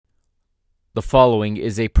The following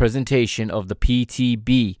is a presentation of the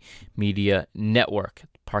PTB Media Network.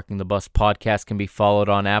 Parking the Bus podcast can be followed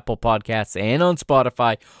on Apple Podcasts and on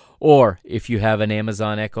Spotify, or if you have an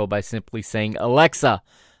Amazon Echo, by simply saying, "Alexa,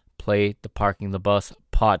 play the Parking the Bus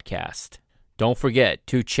podcast." Don't forget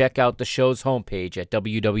to check out the show's homepage at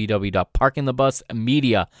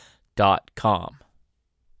www.parkingthebusmedia.com.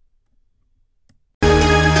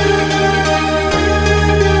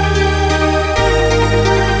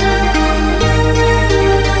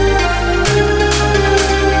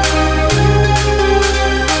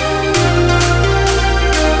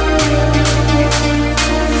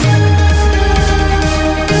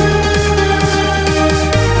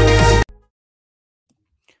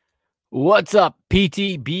 What's up,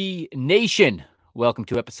 PTB Nation? Welcome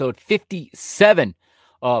to episode 57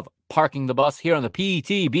 of Parking the Bus here on the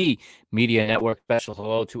PTB Media Network. Special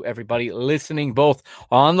hello to everybody listening both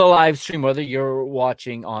on the live stream, whether you're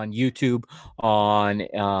watching on YouTube,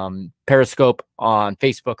 on Periscope, on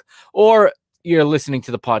Facebook, or you're listening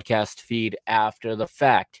to the podcast feed after the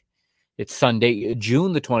fact. It's Sunday,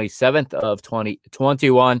 June the 27th of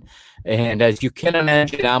 2021, and as you can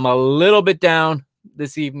imagine, I'm a little bit down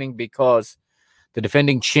this evening because the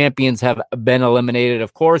defending champions have been eliminated.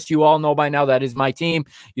 Of course, you all know by now that is my team.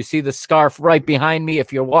 You see the scarf right behind me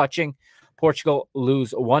if you're watching. Portugal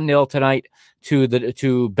lose 1-0 tonight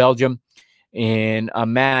to Belgium in a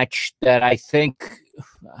match that I think,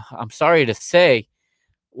 I'm sorry to say,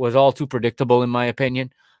 was all too predictable in my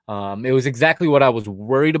opinion. It was exactly what I was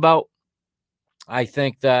worried about. I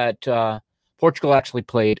think that Portugal actually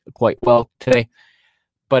played quite well today.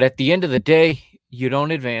 But at the end of the day, you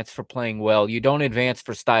don't advance for playing well. You don't advance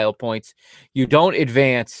for style points. You don't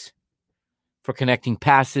advance for connecting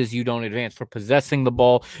passes. You don't advance for possessing the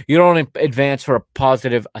ball. You don't advance for a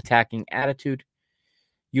positive attacking attitude.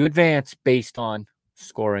 You advance based on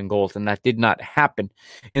scoring goals, and that did not happen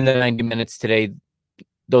in the 90 minutes today.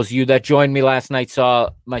 Those of you that joined me last night saw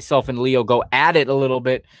myself and Leo go at it a little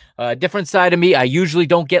bit. Different side of me. I usually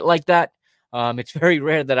don't get like that. It's very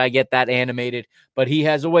rare that I get that animated, but he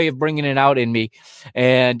has a way of bringing it out in me.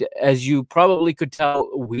 And as you probably could tell,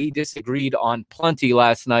 we disagreed on plenty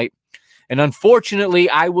last night. And unfortunately,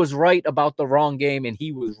 I was right about the wrong game, and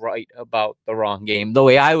he was right about the wrong game, the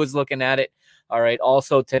way I was looking at it. All right.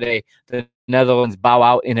 Also today, the Netherlands bow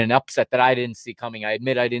out in an upset that I didn't see coming. I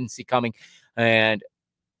admit I didn't see coming. And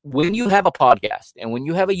when you have a podcast and when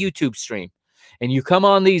you have a YouTube stream, and you come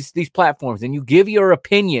on these platforms and you give your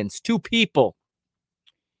opinions to people,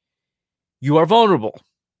 you are vulnerable.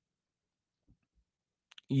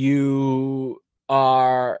 You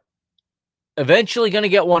are eventually going to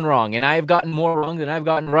get one wrong. And I have gotten more wrong than I've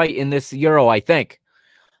gotten right in this Euro, I think.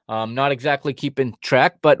 Not exactly keeping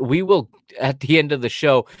track, but we will, at the end of the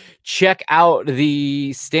show, check out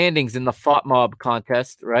the standings in the FOTMOB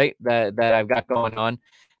contest, right, that I've got going on.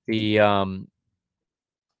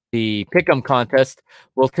 The Pick'em contest.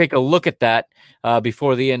 We'll take a look at that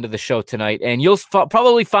before the end of the show tonight. And you'll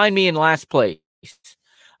probably find me in last place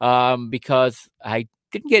because I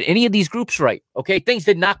didn't get any of these groups right. Okay, things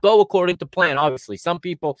did not go according to plan, obviously. Some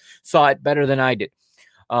people saw it better than I did.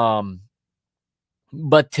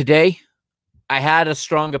 But today, I had a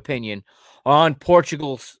strong opinion on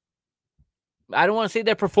Portugal's, I don't want to say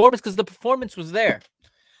their performance because the performance was there.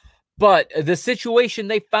 But the situation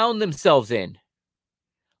they found themselves in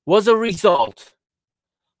was a result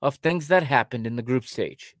of things that happened in the group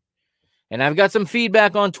stage. And I've got some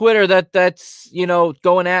feedback on Twitter that's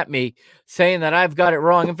going at me saying that I've got it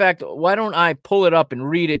wrong. In fact, why don't I pull it up and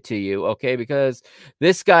read it to you, okay? Because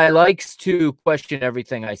this guy likes to question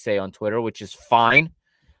everything I say on Twitter, which is fine.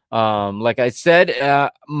 Like I said,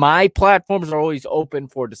 my platforms are always open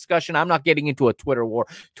for discussion. I'm not getting into a Twitter war,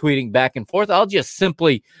 tweeting back and forth. I'll just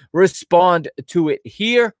simply respond to it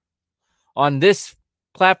here on this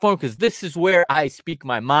platform because this is where I speak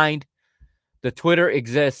my mind. The Twitter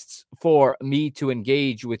exists for me to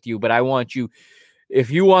engage with you, but I want you,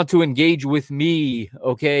 if you want to engage with me,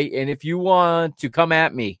 okay, and if you want to come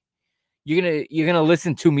at me, you're gonna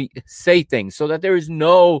listen to me say things so that there is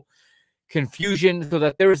no confusion, so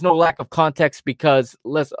that there is no lack of context, because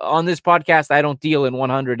on this podcast I don't deal in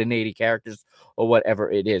 180 characters or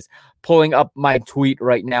whatever it is. Pulling up my tweet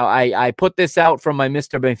right now. I put this out from my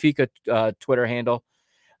Mr. Benfica Twitter handle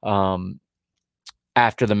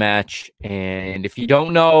after the match, and if you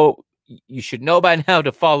don't know, you should know by now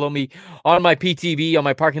to follow me on my PTB, on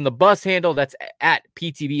my Parking the Bus handle. That's at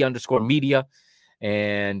PTB_media.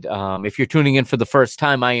 And if you're tuning in for the first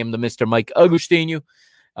time, I am the Mr. Mike Agustinu.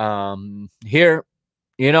 Here,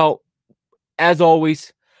 as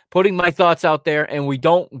always, putting my thoughts out there, and we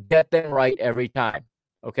don't get them right every time.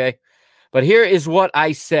 Okay. But here is what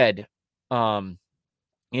I said in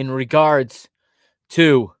regards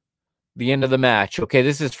to the end of the match. Okay,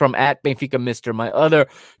 this is from @BenficaMister, my other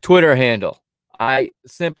Twitter handle. I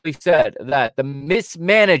simply said that the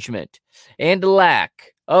mismanagement and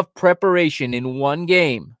lack of preparation in one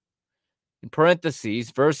game, in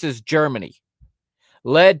parentheses, versus Germany,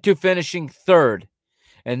 led to finishing third.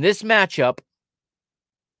 And this matchup,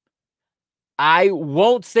 I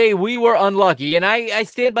won't say we were unlucky, and I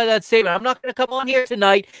stand by that statement. I'm not going to come on here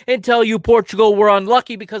tonight and tell you Portugal were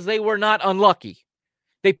unlucky, because they were not unlucky.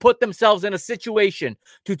 They put themselves in a situation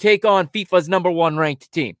to take on FIFA's #1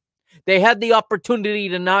 ranked team. They had the opportunity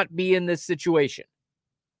to not be in this situation.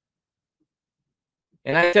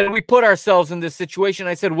 And I said, we put ourselves in this situation.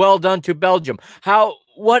 I said, well done to Belgium.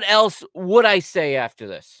 What else would I say after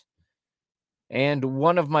this? And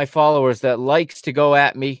one of my followers that likes to go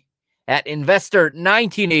at me, at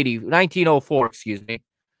Investor1904, excuse me,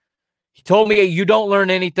 he told me, you don't learn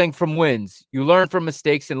anything from wins. You learn from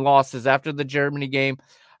mistakes and losses. After the Germany game,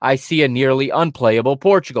 I see a nearly unplayable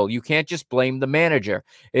Portugal. You can't just blame the manager.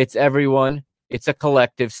 It's everyone. It's a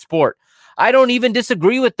collective sport. I don't even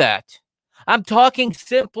disagree with that. I'm talking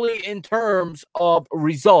simply in terms of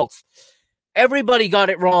results. Everybody got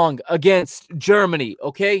it wrong against Germany,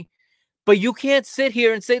 okay? But you can't sit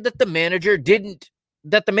here and say that the manager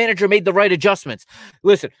made the right adjustments.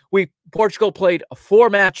 Listen, Portugal played 4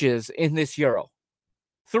 matches in this Euro.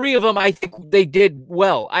 3 of them, I think they did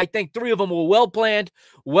well. I think 3 of them were well planned,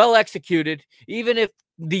 well executed, even if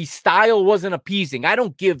the style wasn't appeasing. I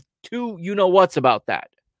don't give two you-know-whats about that.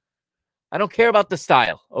 I don't care about the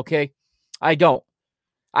style, okay? I don't.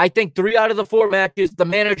 I think 3 out of the 4 matches, the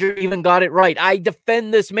manager even got it right. I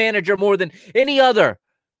defend this manager more than any other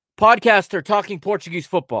podcaster talking Portuguese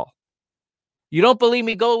football. You don't believe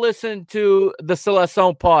me? Go listen to the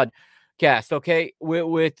Seleção podcast, okay,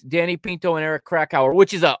 with Danny Pinto and Eric Krakauer,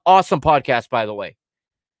 which is an awesome podcast, by the way.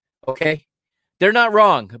 Okay, they're not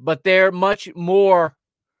wrong, but they're much more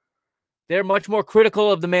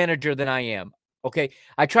critical of the manager than I am. Okay,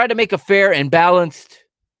 I try to make a fair and balanced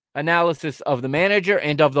analysis of the manager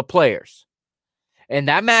and of the players. And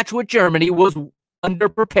that match with Germany was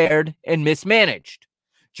underprepared and mismanaged.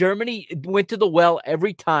 Germany went to the well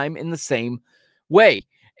every time in the same way.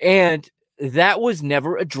 And that was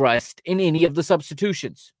never addressed in any of the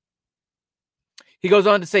substitutions. He goes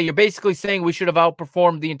on to say, you're basically saying we should have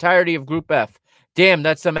outperformed the entirety of Group F. Damn,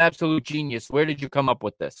 that's some absolute genius. Where did you come up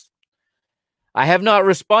with this? I have not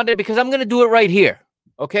responded because I'm going to do it right here.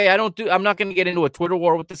 Okay, I'm not going to get into a Twitter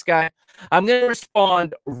war with this guy. I'm going to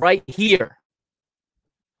respond right here.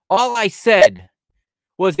 All I said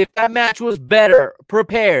was if that match was better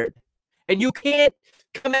prepared, and you can't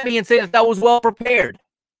come at me and say that was well prepared.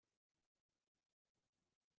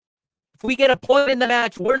 If we get a point in the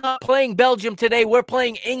match, we're not playing Belgium today. We're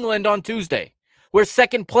playing England on Tuesday. We're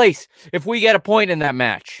second place if we get a point in that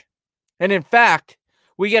match. And in fact,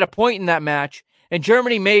 we get a point in that match, and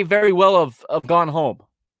Germany may very well have gone home.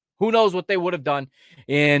 Who knows what they would have done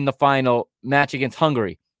in the final match against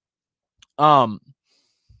Hungary.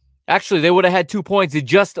 Actually, they would have had 2 points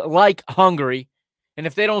just like Hungary. And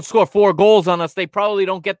if they don't score 4 goals on us, they probably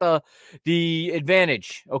don't get the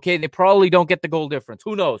advantage. Okay, they probably don't get the goal difference.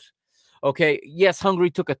 Who knows? Okay, yes,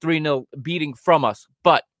 Hungary took a 3-0 beating from us.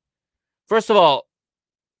 But first of all,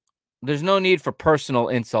 there's no need for personal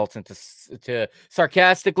insults and to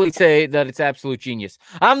sarcastically say that it's absolute genius.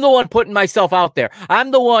 I'm the one putting myself out there. I'm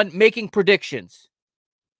the one making predictions.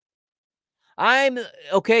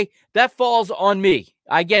 Okay, that falls on me.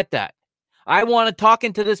 I get that. I want to talk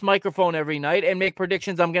into this microphone every night and make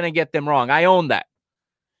predictions. I'm going to get them wrong. I own that.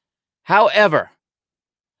 However,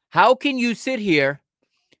 how can you sit here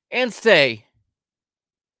and say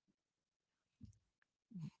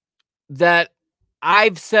that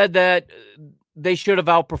I've said that they should have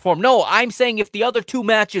outperformed? No, I'm saying if the other 2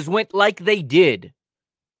 matches went like they did,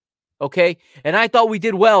 okay, and I thought we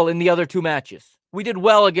did well in the other 2 matches. We did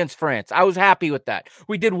well against France. I was happy with that.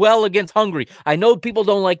 We did well against Hungary. I know people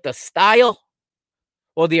don't like the style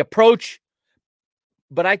or the approach,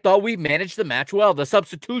 but I thought we managed the match well. The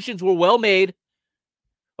substitutions were well made,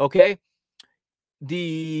 okay?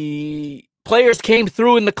 The players came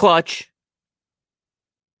through in the clutch.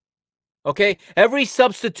 Okay, every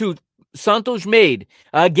substitute Santos made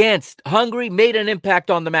against Hungary made an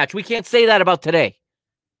impact on the match. We can't say that about today.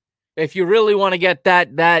 If you really want to get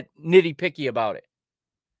that nitty-picky about it.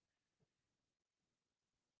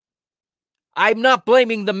 I'm not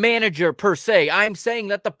blaming the manager per se. I'm saying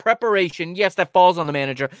that the preparation, yes, that falls on the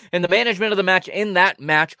manager, and the management of the match in that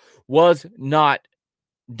match was not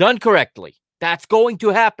done correctly. That's going to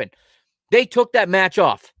happen. They took that match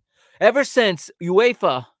off. Ever since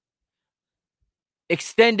UEFA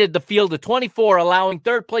extended the field to 24, allowing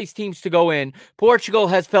third-place teams to go in, Portugal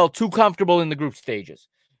has felt too comfortable in the group stages.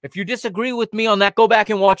 If you disagree with me on that, go back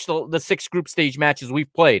and watch the 6 group stage matches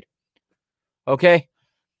we've played. Okay?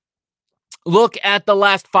 Look at the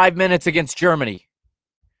last 5 minutes against Germany.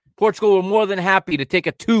 Portugal were more than happy to take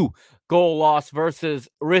a 2-goal loss versus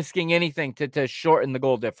risking anything to shorten the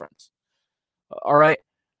goal difference. All right?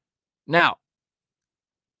 Now,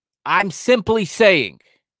 I'm simply saying,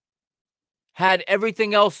 had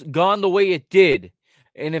everything else gone the way it did,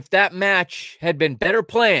 and if that match had been better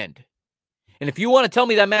planned, and if you want to tell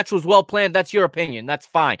me that match was well planned, that's your opinion. That's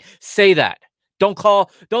fine. Say that. Don't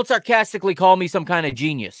sarcastically call me some kind of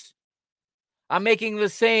genius. I'm making the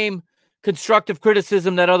same constructive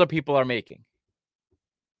criticism that other people are making.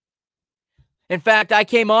 In fact, I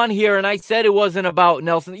came on here and I said it wasn't about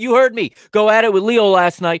Nelson. You heard me go at it with Leo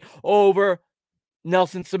last night over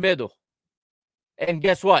Nelson Semedo. And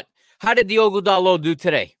guess what? How did Diogo Dalot do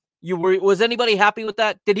today? Was anybody happy with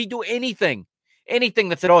that? Did he do anything? Anything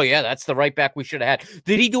that said, oh, yeah, that's the right back we should have had.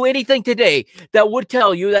 Did he do anything today that would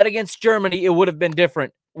tell you that against Germany it would have been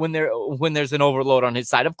different when there's an overload on his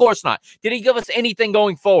side? Of course not. Did he give us anything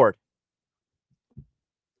going forward?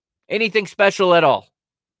 Anything special at all?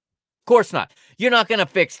 Of course not. You're not going to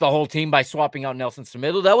fix the whole team by swapping out Nelson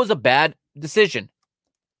Semedo. That was a bad decision.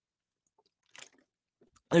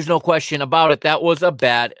 There's no question about it. That was a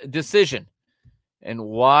bad decision. And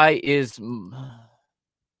why is...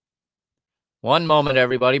 One moment,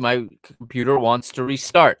 everybody. My computer wants to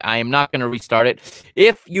restart. I am not going to restart it.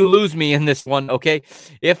 If you lose me in this one, okay?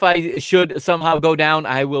 If I should somehow go down,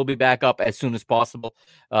 I will be back up as soon as possible,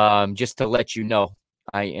 just to let you know.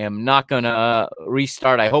 I am not going to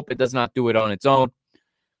restart. I hope it does not do it on its own.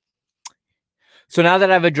 So now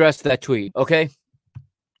that I've addressed that tweet, okay?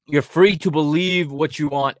 You're free to believe what you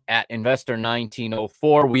want at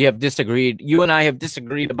Investor1904. We have disagreed. You and I have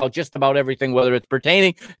disagreed about just about everything, whether it's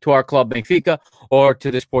pertaining to our club Benfica or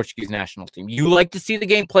to this Portuguese national team. You like to see the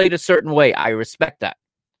game played a certain way. I respect that.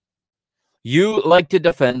 You like to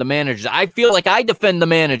defend the managers. I feel like I defend the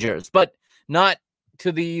managers, but not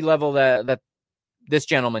to the level that this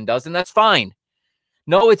gentleman does, and that's fine.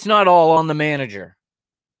 No, it's not all on the manager.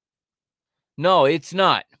 No, it's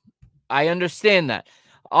not. I understand that.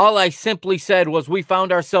 All I simply said was we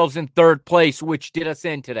found ourselves in third place, which did us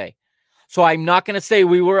in today. So I'm not going to say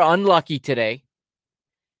we were unlucky today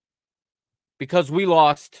because we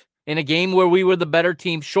lost in a game where we were the better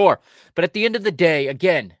team, sure. But at the end of the day,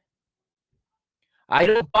 again, I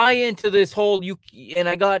don't buy into this whole, and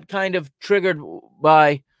I got kind of triggered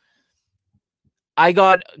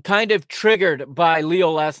by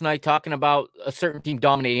Leo last night talking about a certain team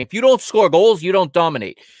dominating. If you don't score goals, you don't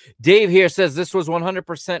dominate. Dave here says this was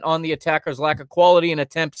 100% on the attackers' lack of quality and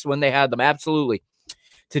attempts when they had them. Absolutely.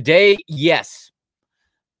 Today, yes.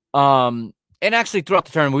 And actually throughout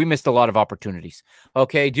the tournament, we missed a lot of opportunities.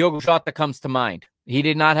 Okay, Diogo Jota comes to mind. He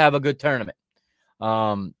did not have a good tournament.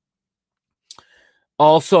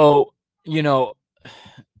 Also,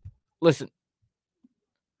 listen.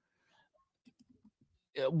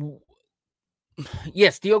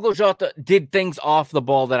 Yes, Diogo Jota did things off the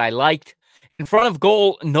ball that I liked. In front of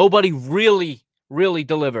goal, nobody really, really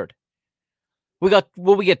delivered. We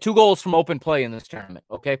get 2 goals from open play in this tournament,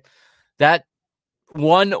 okay? That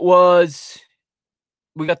one was...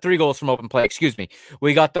 We got 3 goals from open play, excuse me.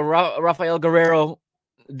 We got the Rafael Guerreiro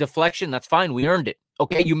deflection. That's fine. We earned it.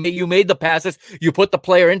 Okay, you made the passes. You put the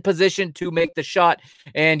player in position to make the shot.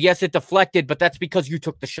 And yes, it deflected, but that's because you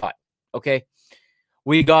took the shot, okay?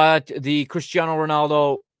 We got the Cristiano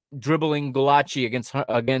Ronaldo dribbling Gulacsi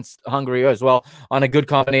against Hungary as well on a good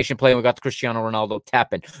combination play. And we got the Cristiano Ronaldo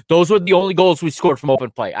tap-in. Those were the only goals we scored from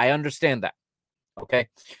open play. I understand that. Okay.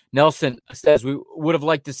 Nelson says we would have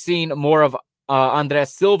liked to seen more of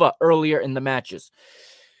Andres Silva earlier in the matches.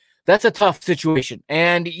 That's a tough situation.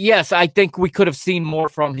 And yes, I think we could have seen more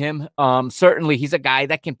from him. Certainly, he's a guy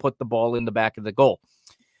that can put the ball in the back of the goal.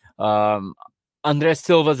 Andres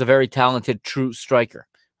Silva is a very talented, true striker,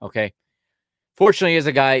 okay? Fortunately, he has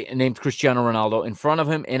a guy named Cristiano Ronaldo in front of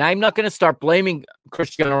him, and I'm not going to start blaming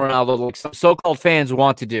Cristiano Ronaldo like some so-called fans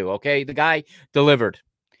want to do, okay? The guy delivered.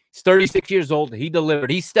 He's 36 years old. He delivered.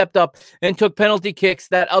 He stepped up and took penalty kicks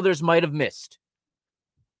that others might have missed.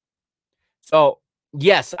 So,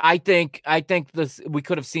 yes, I think we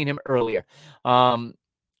could have seen him earlier.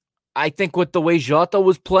 I think with the way Jota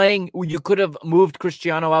was playing, you could have moved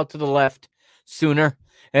Cristiano out to the left sooner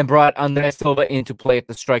and brought Andres Silva into play at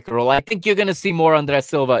the striker role. I think you're going to see more Andres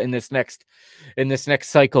Silva in this next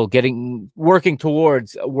cycle, working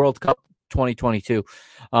towards World Cup 2022.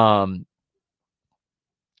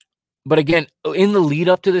 But again, in the lead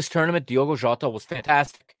up to this tournament, Diogo Jota was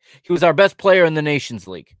fantastic. He was our best player in the Nations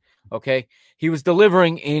League. Okay. He was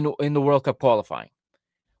delivering in the World Cup qualifying.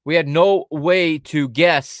 We had no way to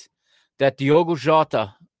guess that Diogo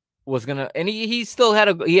Jota was going to, and he still had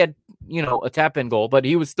a tap in goal, but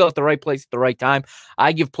he was still at the right place at the right time.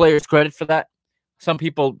 I give players credit for that. Some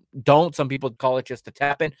people don't. Some people call it just a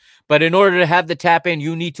tap in. But in order to have the tap in,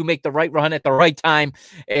 you need to make the right run at the right time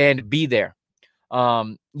and be there.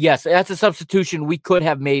 Yes, that's a substitution we could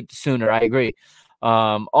have made sooner. I agree.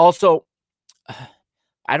 Also,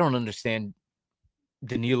 I don't understand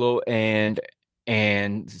Danilo and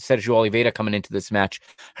Sergio Oliveira coming into this match.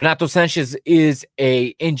 Renato Sanchez is a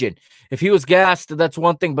engine. If he was gassed, that's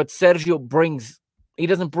one thing, but Sergio he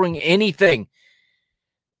doesn't bring anything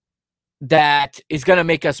that is going to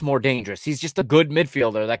make us more dangerous. He's just a good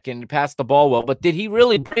midfielder that can pass the ball well, but did he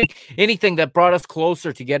really bring anything that brought us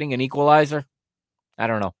closer to getting an equalizer? I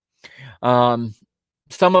don't know.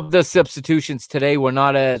 Some of the substitutions today were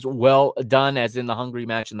not as well done as in the Hungary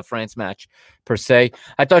match and the France match, per se.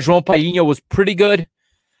 I thought João Palhinha was pretty good,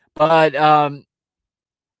 but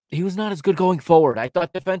he was not as good going forward. I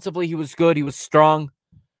thought defensively he was good. He was strong.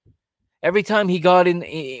 Every time he got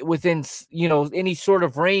within any sort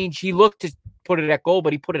of range, he looked to put it at goal,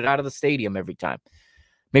 but he put it out of the stadium every time.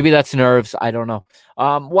 Maybe that's nerves. I don't know.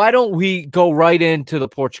 Why don't we go right into the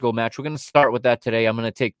Portugal match? We're going to start with that today. I'm going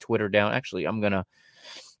to take Twitter down. Actually, I'm going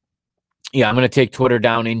to take Twitter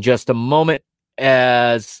down in just a moment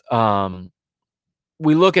as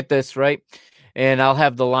we look at this, right? And I'll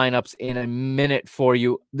have the lineups in a minute for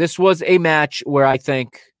you. This was a match where I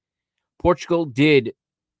think Portugal did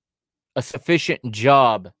a sufficient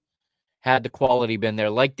job had the quality been there,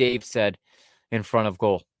 like Dave said, in front of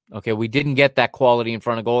goal. Okay, we didn't get that quality in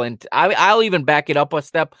front of goal. And I'll even back it up a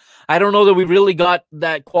step. I don't know that we really got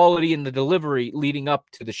that quality in the delivery leading up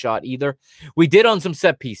to the shot either. We did on some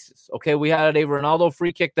set pieces. Okay, we had a Ronaldo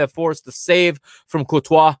free kick that forced the save from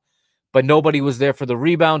Courtois, but nobody was there for the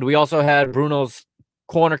rebound. We also had Bruno's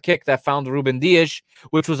corner kick that found Ruben Dias,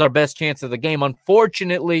 which was our best chance of the game.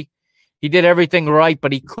 Unfortunately, he did everything right,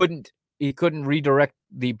 but he couldn't redirect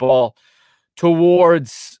the ball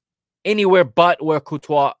towards anywhere but where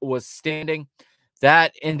Courtois was standing.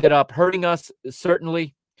 That ended up hurting us,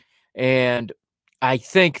 certainly. And I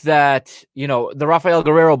think that, the Rafael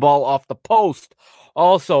Guerreiro ball off the post,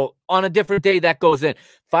 also on a different day, that goes in.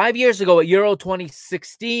 5 years ago at Euro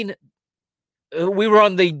 2016, we were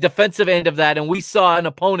on the defensive end of that, and we saw an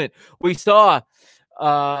opponent. We saw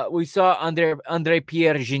Andre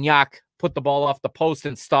Pierre Gignac put the ball off the post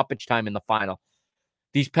in stoppage time in the final.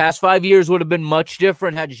 These past 5 years would have been much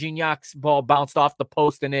different had Gignac's ball bounced off the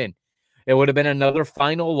post and in. It would have been another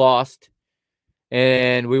final lost,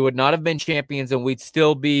 and we would not have been champions, and we'd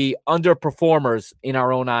still be underperformers in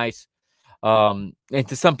our own eyes. And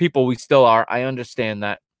to some people, we still are. I understand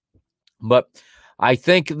that. But I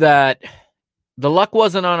think that the luck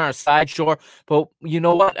wasn't on our side, sure. But you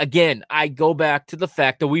know what? Again, I go back to the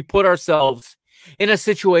fact that we put ourselves in a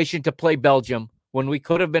situation to play Belgium when we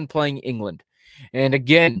could have been playing England. And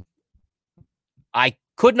again, I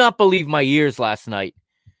could not believe my ears last night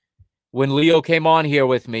when Leo came on here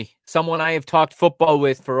with me, someone I have talked football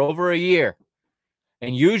with for over a year.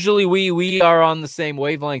 And usually we are on the same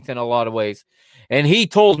wavelength in a lot of ways. And he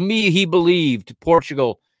told me he believed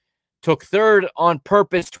Portugal took third on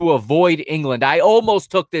purpose to avoid England. I almost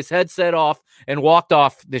took this headset off and walked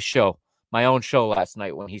off this show, my own show last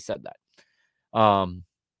night when he said that.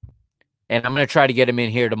 And I'm going to try to get him in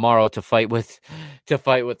here tomorrow to fight with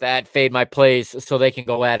that, fade my plays so they can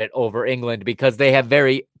go at it over England because they have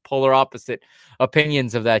very polar opposite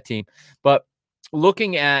opinions of that team. But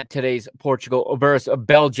looking at today's Portugal versus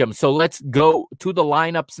Belgium. So let's go to the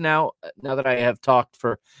lineups now that I have talked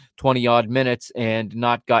for 20 odd minutes and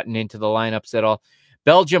not gotten into the lineups at all.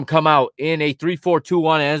 Belgium come out in a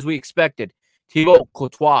 3-4-2-1 as we expected. Thibaut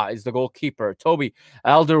Courtois is the goalkeeper. Toby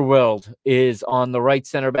Alderweireld is on the right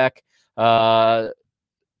center back.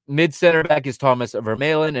 Mid center back is Thomas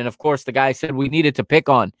Vermaelen. And of course, the guy said we needed to pick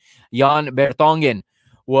on. Jan Vertonghen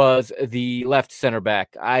was the left center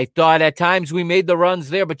back. I thought at times we made the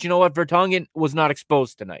runs there, but you know what? Vertonghen was not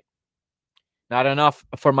exposed tonight. Not enough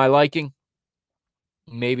for my liking.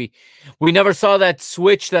 Maybe. We never saw that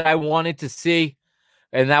switch that I wanted to see,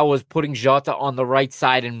 and that was putting Jota on the right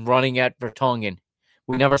side and running at Vertonghen.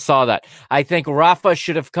 We never saw that. I think Rafa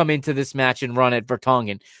should have come into this match and run at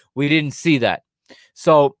Vertonghen. We didn't see that.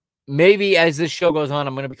 So maybe as this show goes on,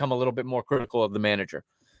 I'm going to become a little bit more critical of the manager.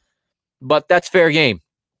 But that's fair game.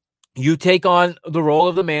 You take on the role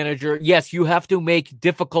of the manager. Yes, you have to make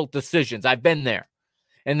difficult decisions. I've been there.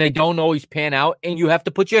 and they don't always pan out, and you have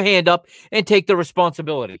to put your hand up and take the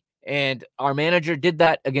responsibility. And our manager did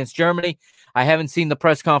that against Germany. I haven't seen the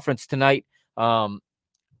press conference tonight, but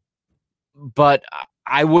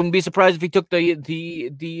I wouldn't be surprised if he took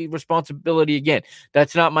the responsibility again.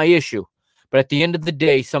 That's not my issue. But at the end of the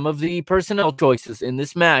day, some of the personnel choices in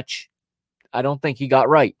this match, I don't think he got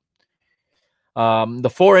right.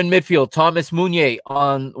 The four in midfield, Thomas Meunier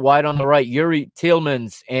wide on the right, Yuri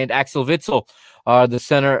Tielemans and Axel Witsel are the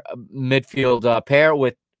center midfield pair,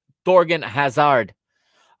 with Thorgan Hazard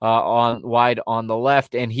on wide on the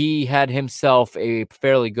left, and he had himself a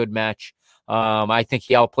fairly good match. I think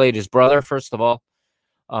he outplayed his brother, first of all.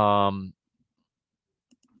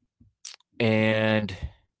 And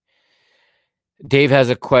Dave has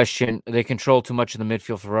a question. They control too much of the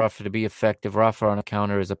midfield for Rafa to be effective. Rafa on a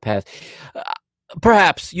counter is a pass.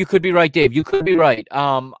 Perhaps you could be right, Dave. You could be right.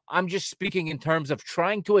 I'm just speaking in terms of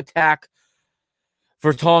trying to attack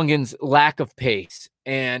Vertonghen's lack of pace,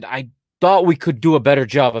 and I thought we could do a better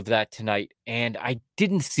job of that tonight, and I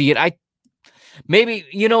didn't see it. Maybe,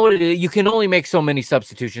 you know what it is? You can only make so many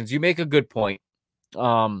substitutions. You make a good point.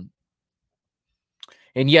 And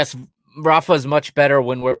yes, Rafa is much better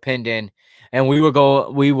when we're pinned in, and we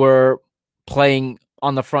were playing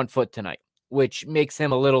on the front foot tonight, which makes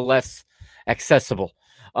him a little less accessible.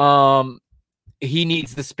 He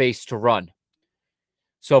needs the space to run.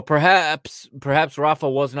 So perhaps Rafa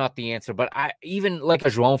was not the answer, but even like a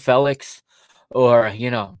João Felix or,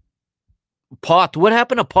 Pot. What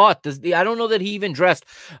happened to Pot? I don't know that he even dressed.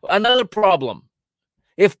 Another problem.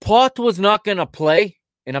 If Pot was not going to play,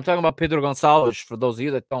 and I'm talking about Pedro Gonçalves for those of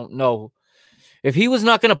you that don't know, if he was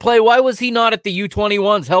not going to play, why was he not at the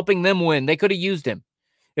U21s helping them win? They could have used him.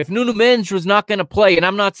 If Nuno Mendes was not going to play, and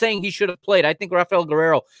I'm not saying he should have played, I think Rafael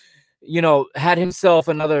Guerreiro, had himself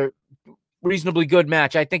another reasonably good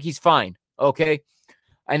match. I think he's fine, okay?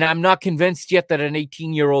 And I'm not convinced yet that an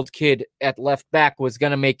 18-year-old kid at left back was going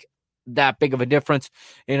to make that big of a difference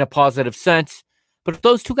in a positive sense. But if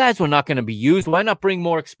those two guys were not going to be used, why not bring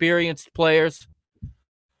more experienced players?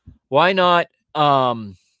 Why not?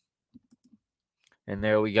 And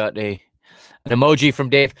there we got an emoji from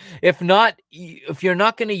Dave. If you're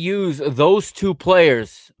not going to use those two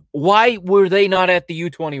players, why were they not at the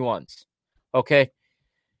U21s? Okay.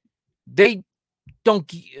 They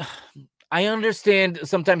don't. I understand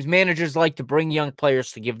sometimes managers like to bring young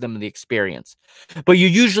players to give them the experience, but you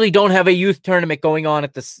usually don't have a youth tournament going on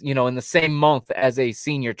at this, in the same month as a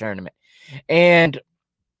senior tournament. And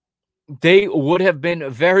they would have been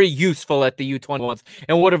very useful at the U21s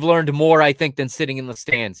and would have learned more, I think, than sitting in the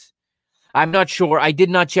stands. I'm not sure. I did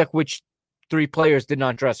not check which three players did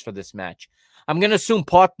not dress for this match. I'm going to assume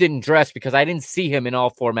Pot didn't dress because I didn't see him in all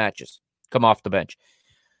four matches come off the bench.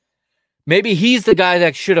 Maybe he's the guy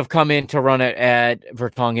that should have come in to run it at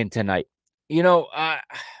Vertonghen tonight. I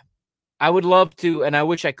would love to, and I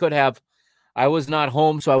wish I could have. I was not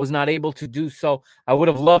home, so I was not able to do so. I would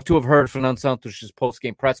have loved to have heard Fernando Santos'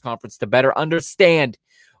 post-game press conference to better understand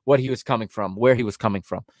what he was coming from, where he was coming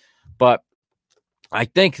from. But I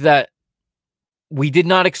think that we did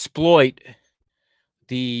not exploit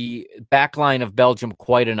the back line of Belgium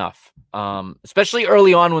quite enough, especially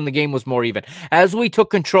early on when the game was more even. As we took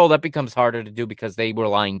control, that becomes harder to do because they were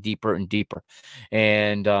lying deeper and deeper.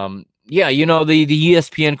 And, the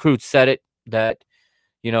ESPN crew said it, that,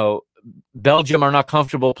 Belgium are not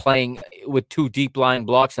comfortable playing with two deep line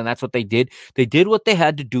blocks, and that's what they did. They did what they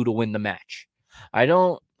had to do to win the match.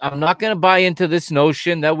 I'm not going to buy into this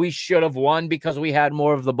notion that we should have won because we had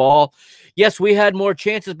more of the ball. Yes, we had more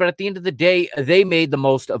chances, but at the end of the day, they made the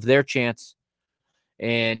most of their chance,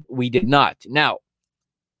 and we did not. Now,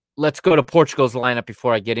 let's go to Portugal's lineup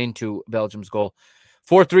before I get into Belgium's goal.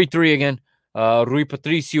 4-3-3 again. Rui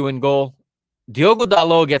Patricio in goal. Diogo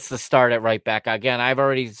Dalot gets the start at right back. Again, I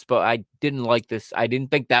didn't like this. I didn't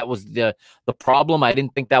think that was the problem. I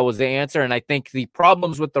didn't think that was the answer, and I think the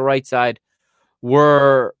problems with the right side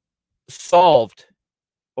were solved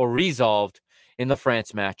or resolved in the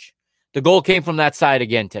France match. The goal came from that side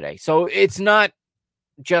again today. So it's not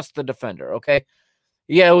just the defender, okay?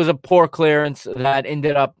 Yeah, it was a poor clearance that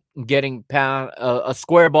ended up getting a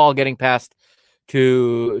square ball getting passed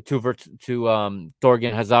to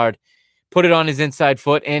Thorgan Hazard. Put it on his inside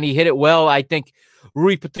foot, and he hit it well. I think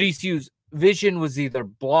Rui Patricio's vision was either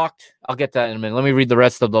blocked. I'll get that in a minute. Let me read the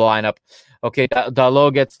rest of the lineup. Okay,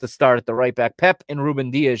 Dalot gets the start at the right back. Pep and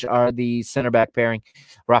Ruben Dias are the center back pairing.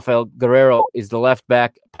 Rafael Guerreiro is the left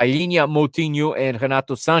back. Palhinha, Moutinho, and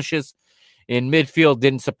Renato Sanchez in midfield.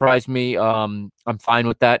 Didn't surprise me. I'm fine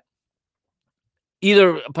with that.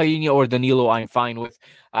 Either Palhinha or Danilo, I'm fine with.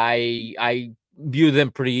 I view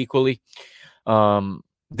them pretty equally.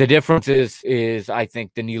 The difference is I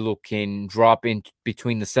think Danilo can drop in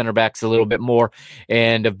between the center backs a little bit more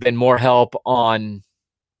and have been more help on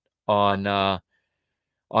Romelu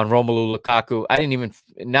Lukaku. I didn't even,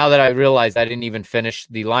 now that I realized I didn't even finish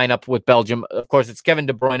the lineup with Belgium. Of course, it's Kevin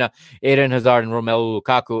De Bruyne, Eden Hazard, and Romelu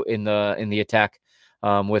Lukaku in the attack,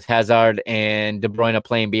 with Hazard and De Bruyne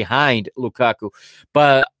playing behind Lukaku.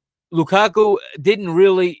 But Lukaku didn't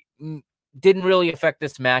really affect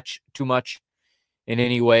this match too much in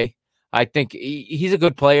any way. I think he's a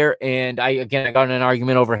good player, and I got in an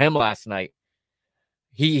argument over him last night.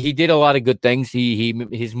 He did a lot of good things.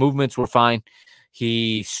 His movements were fine.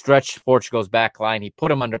 He stretched Portugal's back line. He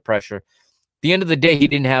put him under pressure. At the end of the day, he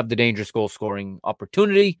didn't have the dangerous goal scoring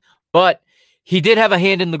opportunity, but he did have a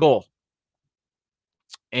hand in the goal.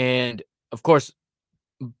 And of course,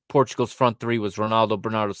 Portugal's front three was Ronaldo,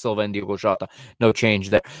 Bernardo Silva, and Diogo Jota. No change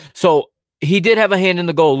there. So he did have a hand in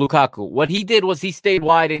the goal, Lukaku. What he did was he stayed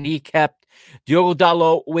wide and he kept Diogo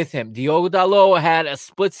Dalot with him. Diogo Dalot had a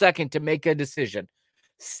split second to make a decision.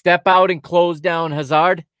 Step out and close down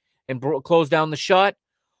Hazard and close down the shot,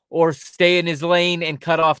 or stay in his lane and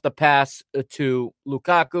cut off the pass to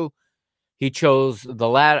Lukaku. He chose the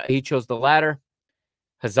latter.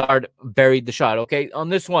 Hazard buried the shot. Okay, on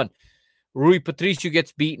this one, Rui Patricio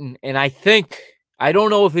gets beaten, and I don't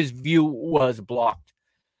know if his view was blocked,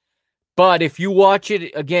 but if you watch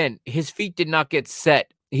it again, his feet did not get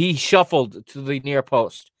set. He shuffled to the near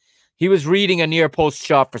post. He was reading a near post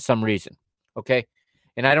shot for some reason. Okay,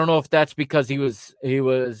 and I don't know if that's because he was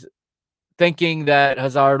thinking that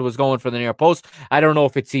Hazard was going for the near post. I don't know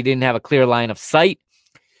if he didn't have a clear line of sight.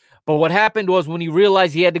 But what happened was when he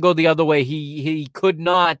realized he had to go the other way, he could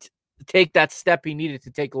not take that step he needed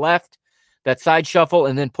to take left, that side shuffle,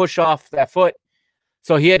 and then push off that foot.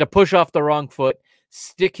 So he had to push off the wrong foot,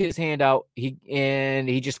 stick his hand out,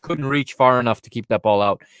 he just couldn't reach far enough to keep that ball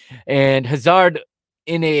out. And Hazard,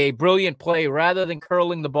 in a brilliant play, rather than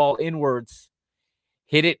curling the ball inwards,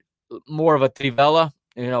 hit it more of a trivela,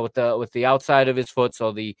 with the outside of his foot.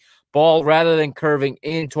 So the ball, rather than curving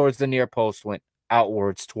in towards the near post, went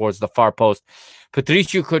outwards towards the far post.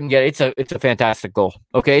 Patricio couldn't get it. It's a fantastic goal.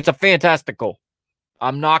 Okay, it's a fantastic goal.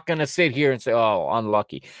 I'm not going to sit here and say, oh,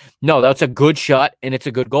 unlucky. No, that's a good shot, and it's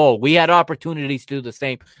a good goal. We had opportunities to do the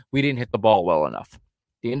same. We didn't hit the ball well enough. At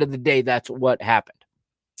the end of the day, that's what happened.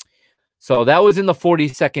 So that was in the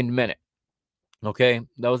 42nd minute. Okay,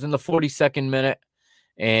 that was in the 42nd minute,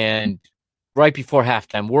 and right before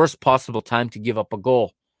halftime, worst possible time to give up a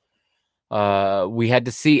goal. We had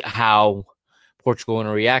to see how Portugal going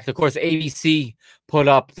to react. Of course, ABC put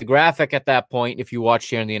up the graphic at that point, if you watched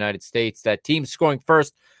here in the United States, that teams scoring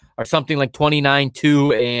first are something like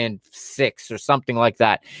 29-2 and 6 or something like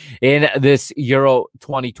that in this Euro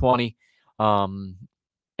 2020. And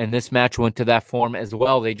this match went to that form as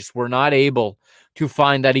well. They just were not able to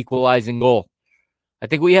find that equalizing goal. I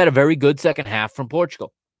think we had a very good second half from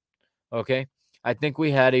Portugal. Okay. I think we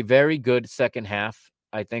had a very good second half.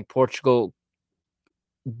 I think Portugal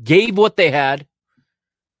gave what they had.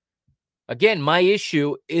 Again, my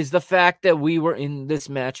issue is the fact that we were in this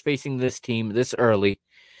match facing this team this early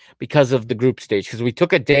because of the group stage, because we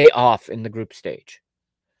took a day off in the group stage.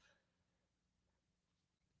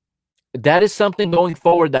 That is something going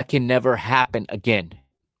forward that can never happen again.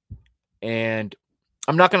 And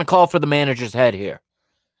I'm not going to call for the manager's head here.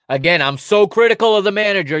 Again, I'm so critical of the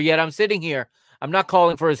manager, yet I'm sitting here. I'm not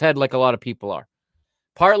calling for his head like a lot of people are.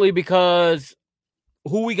 Partly because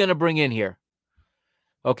who are we going to bring in here?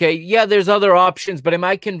 Okay, yeah, there's other options, but am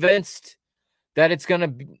I convinced that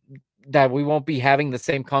that we won't be having the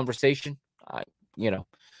same conversation?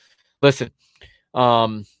 Listen,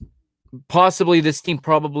 possibly this team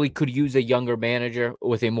probably could use a younger manager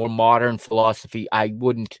with a more modern philosophy. I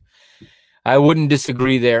wouldn't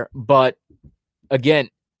disagree there, but again,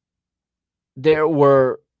 there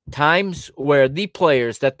were times where the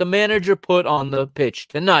players that the manager put on the pitch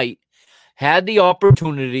tonight had the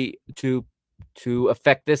opportunity to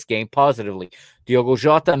affect this game positively. Diogo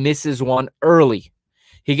Jota misses one early.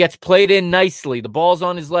 He gets played in nicely. The ball's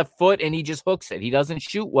on his left foot, and he just hooks it. He doesn't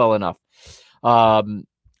shoot well enough. I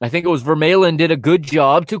think it was Vermaelen did a good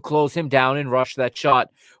job to close him down and rush that shot,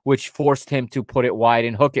 which forced him to put it wide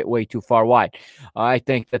and hook it way too far wide. I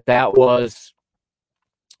think that was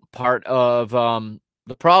part of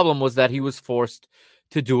the problem, was that he was forced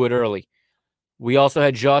to do it early. We also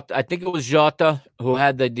had Jota. I think it was Jota who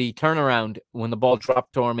had the turnaround when the ball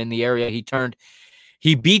dropped to him in the area. He turned.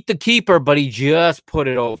 He beat the keeper, but he just put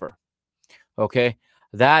it over. Okay.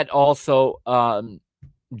 That also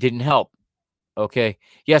didn't help. Okay.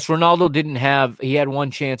 Yes, Ronaldo didn't have. He had one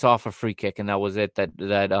chance off a free kick, and that was it.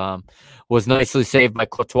 That was nicely saved by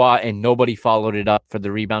Courtois, and nobody followed it up for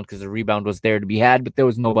the rebound because the rebound was there to be had, but there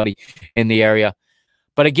was nobody in the area.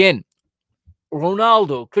 But again,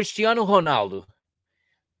 Cristiano Ronaldo,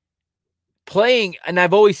 playing, and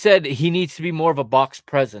I've always said he needs to be more of a box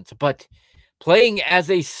presence, but playing as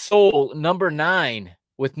a sole number 9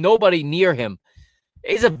 with nobody near him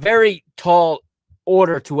is a very tall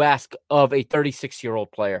order to ask of a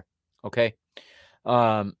 36-year-old player. Okay.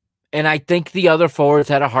 And I think the other forwards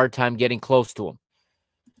had a hard time getting close to him.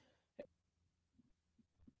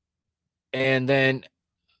 And then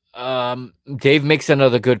Dave makes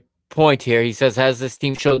another good point here. He says, has this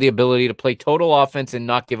team showed the ability to play total offense and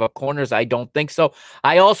not give up corners? I don't think so.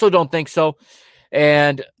 I also don't think so.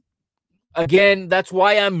 And again, that's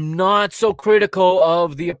why I'm not so critical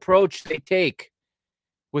of the approach they take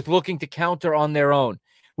with looking to counter on their own.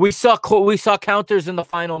 We saw counters in the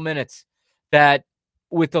final minutes that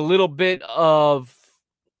with a little bit of,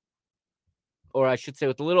 or I should say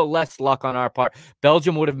with a little less luck on our part,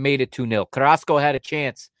 Belgium would have made it 2-0. Carrasco had a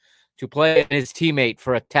chance to play his teammate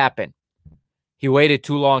for a tap-in. He waited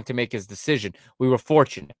too long to make his decision. We were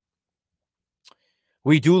fortunate.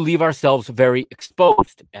 We do leave ourselves very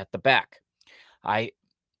exposed at the back. I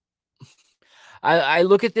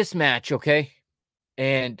look at this match, okay?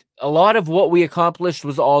 And a lot of what we accomplished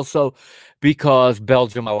was also because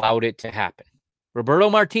Belgium allowed it to happen. Roberto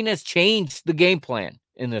Martinez changed the game plan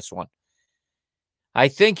in this one. I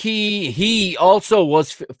think he also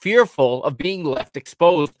was fearful of being left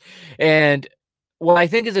exposed. And what I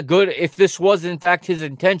think is a good, if this was in fact his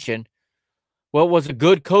intention, what was a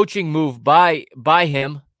good coaching move by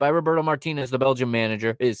him, by Roberto Martinez, the Belgian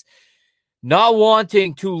manager, is not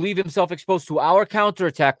wanting to leave himself exposed to our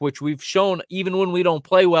counterattack, which we've shown even when we don't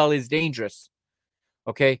play well is dangerous.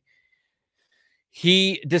 Okay.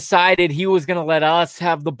 He decided he was going to let us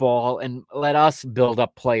have the ball and let us build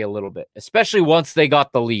up play a little bit, especially once they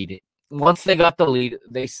got the lead. Once they got the lead,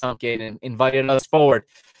 they sunk in and invited us forward.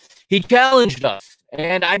 He challenged us,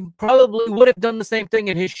 and I probably would have done the same thing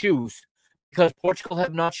in his shoes because Portugal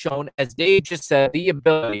have not shown, as Dave just said, the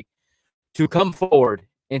ability to come forward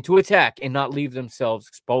and to attack and not leave themselves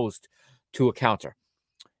exposed to a counter.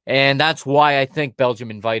 And that's why I think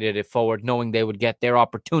Belgium invited it forward, knowing they would get their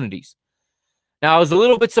opportunities. Now, I was a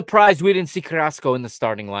little bit surprised we didn't see Carrasco in the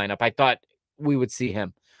starting lineup. I thought we would see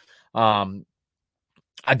him.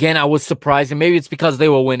 Again, I was surprised, and maybe it's because they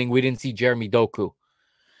were winning. We didn't see Jeremy Doku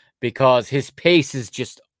because his pace is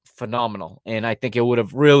just phenomenal. And I think it would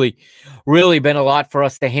have really, really been a lot for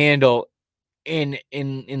us to handle in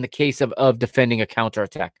the case of defending a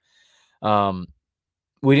counterattack.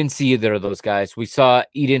 We didn't see either of those guys. We saw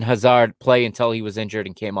Eden Hazard play until he was injured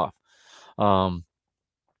and came off.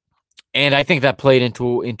 And I think that played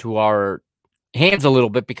into our hands a little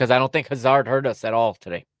bit because I don't think Hazard hurt us at all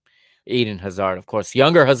today. Eden Hazard, of course.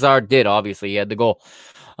 Younger Hazard did, obviously. He had the goal.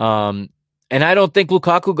 And I don't think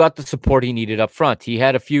Lukaku got the support he needed up front. He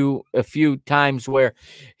had a few times where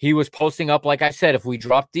he was posting up. Like I said, if we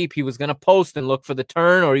dropped deep, he was going to post and look for the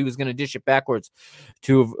turn, or he was going to dish it backwards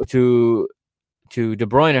to De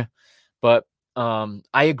Bruyne. But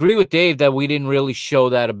I agree with Dave that we didn't really show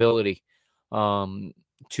that ability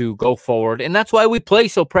to go forward. And that's why we play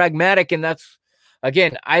so pragmatic. And that's,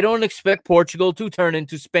 again, I don't expect Portugal to turn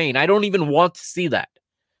into Spain. I don't even want to see that.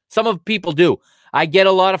 Some of people do. I get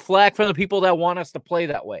a lot of flack from the people that want us to play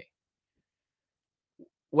that way.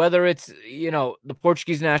 Whether it's, the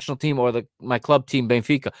Portuguese national team or my club team,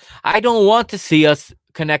 Benfica. I don't want to see us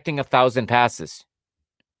connecting 1,000 passes.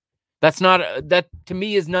 That to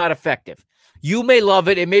me is not effective. You may love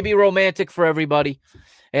it. It may be romantic for everybody.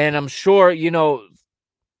 And I'm sure,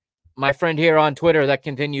 my friend here on Twitter that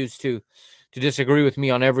continues to disagree with me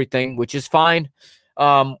on everything, which is fine.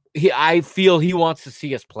 I feel he wants to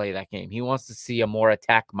see us play that game. He wants to see a more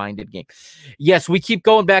attack-minded game. Yes, we keep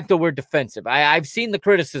going back to we're defensive. I've seen the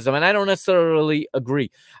criticism, and I don't necessarily agree.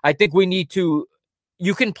 I think we need to –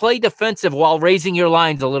 you can play defensive while raising your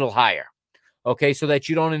lines a little higher, okay, so that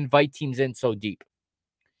you don't invite teams in so deep.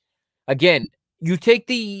 Again, you take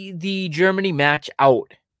the Germany match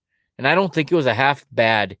out, and I don't think it was a half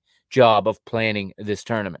bad job of planning this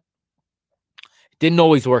tournament. It didn't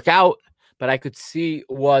always work out, but I could see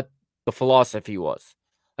what the philosophy was.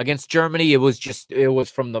 Against Germany, it was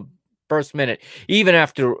from the first minute.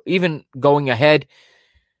 Even going ahead,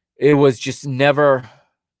 it was never,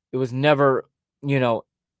 in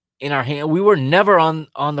our hand. We were never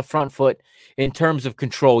on the front foot in terms of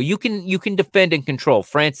control. You can defend and control.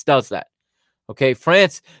 France does that. Okay,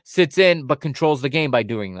 France sits in but controls the game by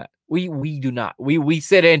doing that. We do not. We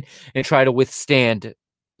sit in and try to withstand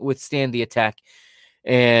the attack.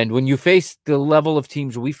 And when you face the level of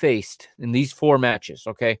teams we faced in these 4 matches,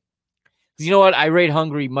 okay, because you know what, I rate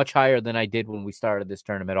Hungary much higher than I did when we started this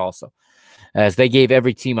tournament. Also, as they gave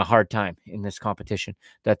every team a hard time in this competition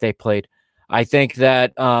that they played. I think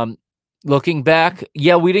that looking back,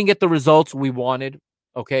 yeah, we didn't get the results we wanted.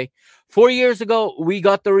 Okay. 4 years ago, we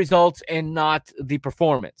got the results and not the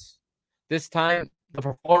performance. This time, the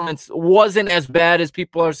performance wasn't as bad as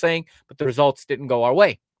people are saying, but the results didn't go our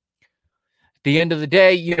way. At the end of the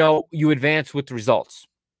day, you know, you advance with the results.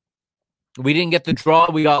 We didn't get the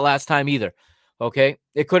draw we got last time either. Okay.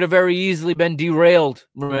 It could have very easily been derailed,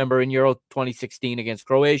 remember, in Euro 2016 against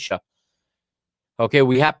Croatia. Okay.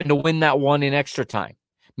 We happened to win that one in extra time.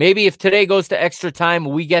 Maybe if today goes to extra time,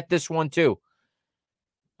 we get this one too.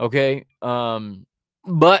 Okay.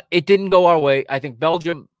 But it didn't go our way. I think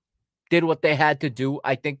Belgium did what they had to do.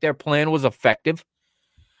 I think their plan was effective.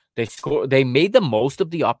 They made the most of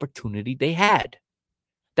the opportunity they had.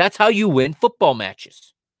 That's how you win football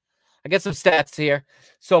matches. I get some stats here.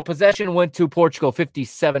 So possession went to Portugal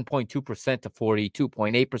 57.2% to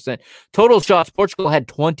 42.8%. Total shots, Portugal had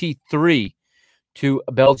 23 to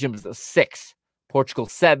Belgium's 6. Portugal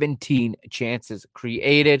 17 chances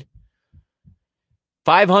created.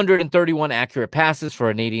 531 accurate passes for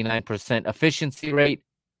an 89% efficiency rate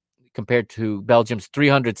compared to Belgium's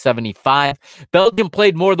 375. Belgium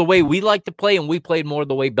played more the way we like to play, and we played more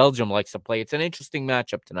the way Belgium likes to play. It's an interesting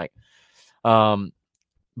matchup tonight.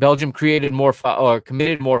 Belgium created more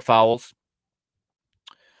committed more fouls.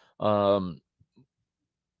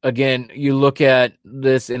 Again, you look at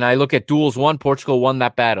this, and I look at duels won. Portugal won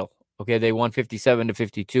that battle. Okay, they won 57 to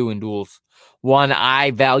 52 in duels won.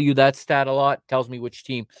 I value that stat a lot. Tells me which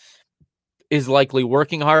team is likely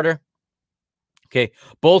working harder. Okay,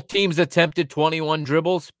 both teams attempted 21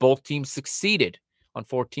 dribbles. Both teams succeeded on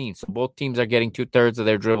 14. So both teams are getting 2/3 of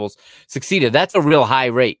their dribbles succeeded. That's a real high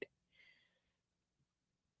rate.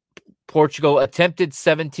 Portugal attempted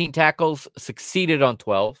 17 tackles, succeeded on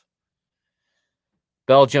 12.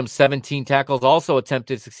 Belgium, 17 tackles, also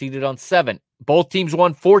attempted, succeeded on 7. Both teams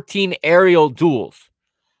won 14 aerial duels.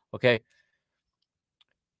 Okay.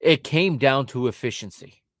 It came down to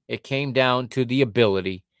efficiency. It came down to the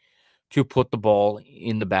ability to put the ball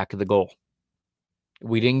in the back of the goal.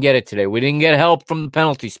 We didn't get it today. We didn't get help from the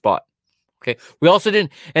penalty spot. Okay. We also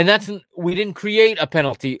didn't, and we didn't create a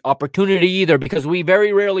penalty opportunity either because we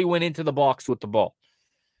very rarely went into the box with the ball.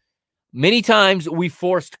 Many times we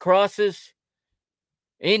forced crosses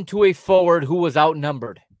into a forward who was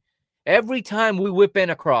outnumbered. Every time we whip in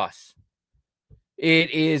a cross, it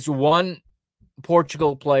is one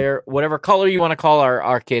Portugal player, whatever color you want to call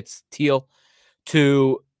our kits, teal,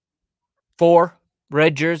 to 4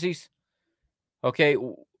 red jerseys. Okay.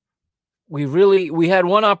 We had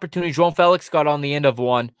one opportunity. João Felix got on the end of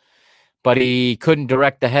one, but he couldn't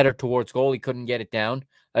direct the header towards goal. He couldn't get it down.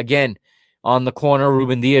 Again, on the corner,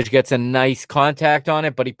 Ruben Dias gets a nice contact on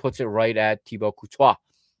it, but he puts it right at Thibaut Courtois.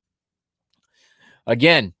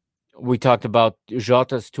 Again, we talked about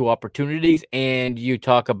Jota's 2 opportunities, and you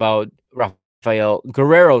talk about Rafael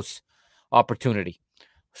Guerreiro's opportunity.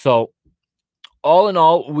 So, all in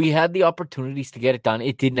all, we had the opportunities to get it done.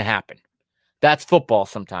 It didn't happen. That's football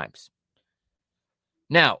sometimes.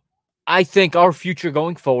 Now, I think our future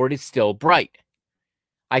going forward is still bright.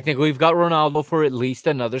 I think we've got Ronaldo for at least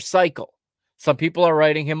another cycle. Some people are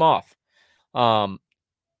writing him off.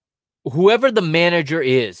 Whoever the manager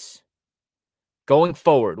is going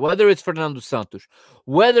forward, whether it's Fernando Santos,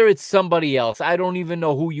 whether it's somebody else, I don't even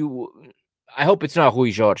know I hope it's not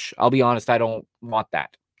Rui Jorge. I'll be honest, I don't want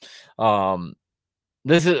that.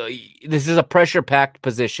 This is a pressure-packed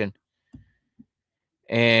position.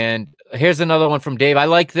 And here's another one from Dave. I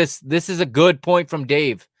like this. This is a good point from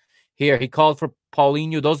Dave here. He called for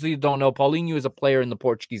Paulinho. Those of you who don't know, Paulinho is a player in the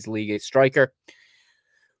Portuguese league, a striker,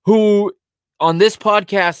 who on this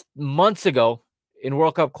podcast months ago in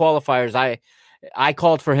World Cup qualifiers, I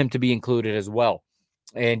called for him to be included as well.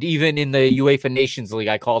 And even in the UEFA Nations League,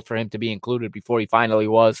 I called for him to be included before he finally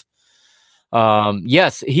was.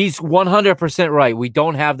 Yes, he's 100% right. We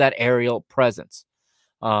don't have that aerial presence.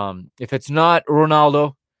 If it's not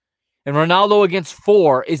Ronaldo, and Ronaldo against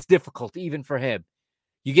 4 is difficult even for him.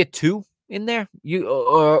 You get 2 in there,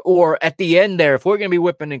 or at the end there. If we're gonna be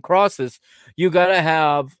whipping in crosses, you gotta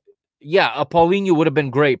have, a Paulinho would have been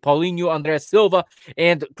great. Paulinho, André Silva,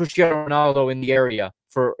 and Cristiano Ronaldo in the area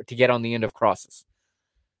to get on the end of crosses.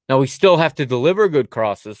 Now we still have to deliver good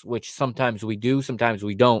crosses, which sometimes we do, sometimes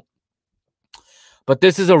we don't. But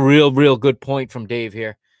this is a real good point from Dave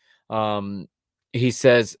here. he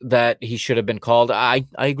says that he should have been called. I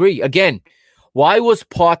agree. Again, why was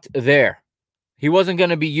Pot there? He wasn't going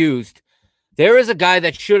to be used. There is a guy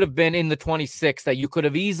that should have been in the 26 that you could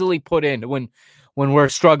have easily put in when we're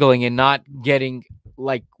struggling and not getting,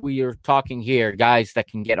 like we are talking here, guys that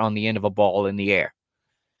can get on the end of a ball in the air.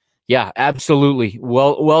 Yeah, absolutely.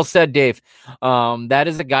 Well said, Dave. That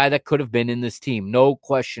is a guy that could have been in this team. No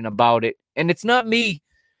question about it. And it's not me.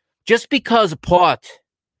 Just because Pot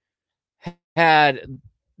had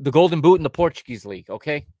the Golden Boot in the Portuguese League,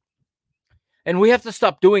 okay? And we have to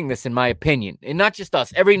stop doing this, in my opinion. And not just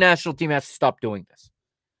us. Every national team has to stop doing this.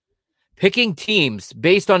 Picking teams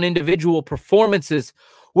based on individual performances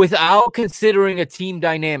without considering a team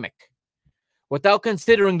dynamic, without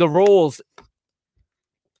considering the roles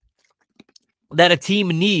that a team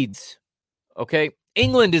needs. Okay?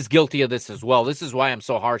 England is guilty of this as well. This is why I'm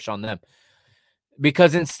so harsh on them.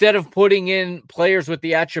 Because instead of putting in players with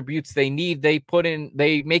the attributes they need, they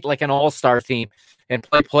make like an all-star team and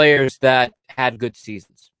play players that had good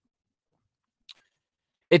seasons.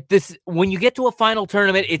 When you get to a final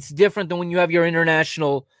tournament, it's different than when you have your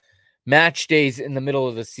international match days in the middle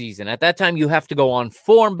of the season. At that time, you have to go on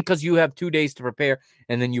form because you have 2 days to prepare,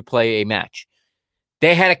 and then you play a match.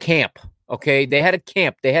 They had a camp, okay? They had a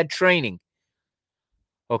camp. They had training.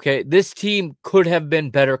 Okay, this team could have been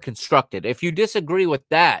better constructed. If you disagree with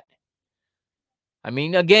that, I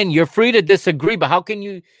mean, again, you're free to disagree, but how can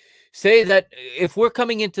you say that if we're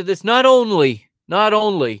coming into this, not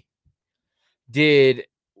only did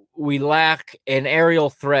we lack an aerial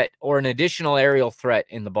threat or an additional aerial threat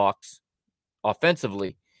in the box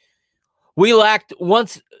offensively, we lacked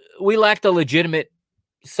a legitimate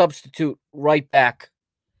substitute right back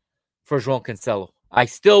for João Cancelo. I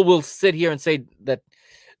still will sit here and say that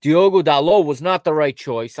Diogo Dalot was not the right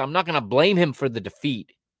choice. I'm not going to blame him for the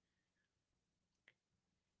defeat.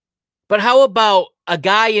 But how about a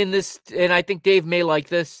guy in this, and I think Dave may like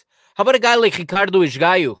this, how about a guy like Ricardo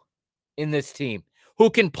Esgaio in this team who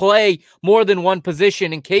can play more than one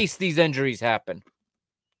position in case these injuries happen?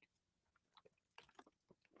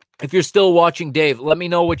 If you're still watching, Dave, let me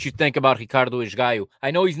know what you think about Ricardo Esgaio. I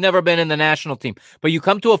know he's never been in the national team, but you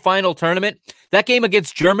come to a final tournament, that game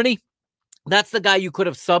against Germany, that's the guy you could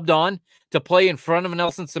have subbed on to play in front of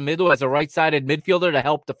Nelson Semedo as a right-sided midfielder to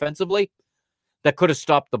help defensively. That could have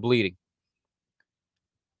stopped the bleeding.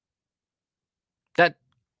 That,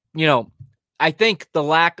 I think the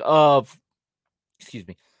lack of,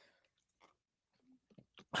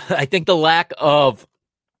 I think the lack of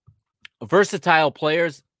versatile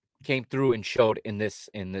players came through and showed in this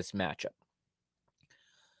matchup.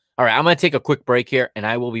 All right, I'm going to take a quick break here, and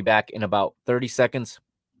I will be back in about 30 seconds.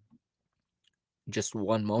 Just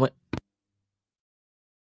one moment.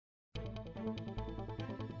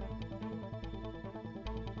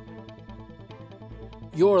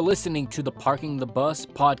 You're listening to the Parking the Bus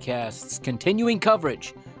podcast's continuing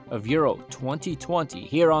coverage of Euro 2020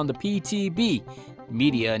 here on the PTB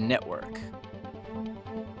Media Network.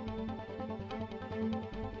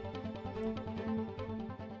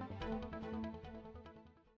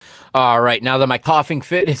 All right, now that my coughing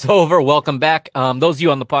fit is over, welcome back. Those of you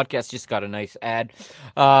on the podcast just got a nice ad.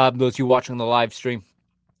 Those of you watching the live stream,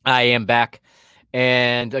 I am back.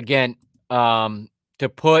 And again, to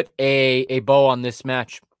put a bow on this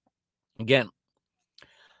match, again,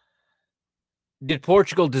 did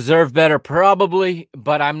Portugal deserve better? Probably,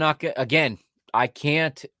 but I'm not, again, I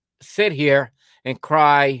can't sit here and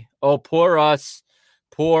cry, oh, poor us,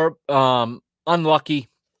 poor, unlucky.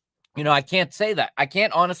 I can't say that. I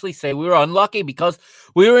can't honestly say we were unlucky because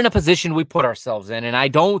we were in a position we put ourselves in, and I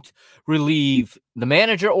don't relieve the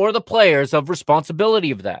manager or the players of responsibility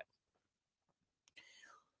of that.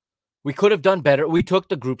 We could have done better. We took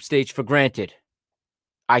the group stage for granted.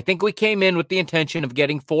 I think we came in with the intention of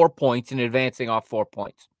getting 4 points and advancing off 4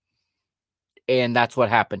 points. And that's what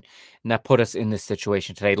happened. And that put us in this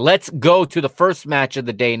situation today. Let's go to the first match of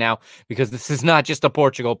the day now, because this is not just a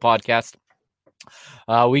Portugal podcast.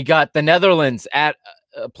 We got the Netherlands at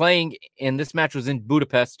playing, and this match was in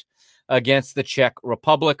Budapest against the Czech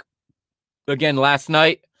Republic. Again, last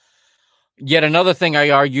night, yet another thing I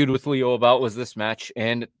argued with Leo about was this match,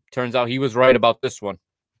 and it turns out he was right about this one.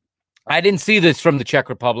 I didn't see this from the Czech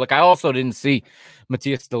Republic. I also didn't see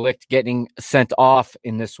Matthias de Ligt getting sent off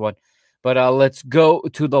in this one. But let's go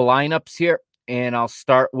to the lineups here, and I'll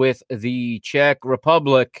start with the Czech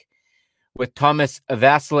Republic with Thomas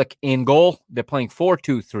Vasilik in goal. They're playing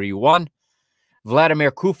 4-2-3-1. Vladimir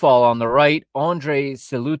Kufal on the right, Andrei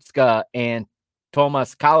Silutska and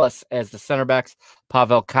Tomas Kalas as the center backs.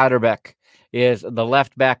 Pavel Kaderbek is the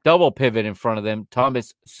left back, double pivot in front of them.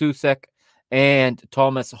 Thomas Susek and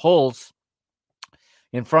Thomas Holz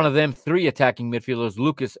In front of them, 3 attacking midfielders,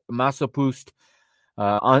 Lucas Masopust,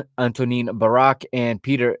 Antonin Barak, and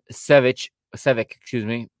Peter Sevic,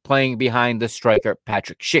 playing behind the striker,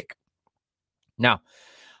 Patrick Schick. Now,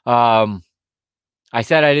 I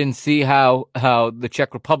said I didn't see how the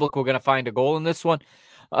Czech Republic were going to find a goal in this one.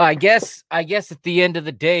 I guess at the end of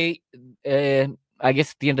the day, they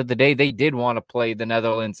did want to play the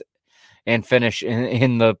Netherlands and finish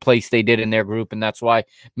in the place they did in their group, and that's why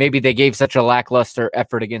maybe they gave such a lackluster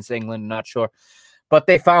effort against England. Not sure, but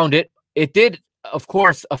they found it. It did, of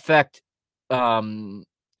course, affect.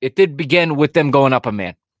 It did begin with them going up a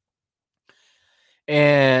man,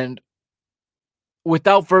 and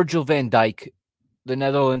without Virgil van Dijk, the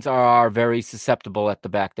Netherlands are very susceptible at the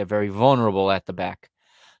back. They're very vulnerable at the back.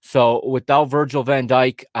 So without Virgil van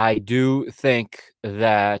Dijk, I do think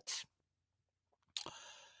that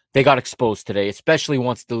they got exposed today, especially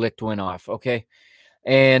once De Ligt went off, okay?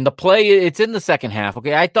 And the play, it's in the second half,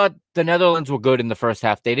 okay? I thought the Netherlands were good in the first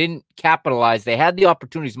half. They didn't capitalize. They had the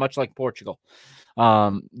opportunities, much like Portugal.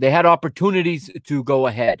 They had opportunities to go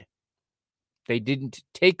ahead. They didn't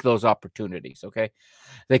take those opportunities, okay?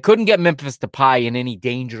 They couldn't get Memphis Depay in any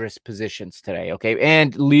dangerous positions today, okay?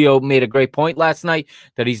 And Leo made a great point last night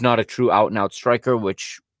that he's not a true out-and-out striker,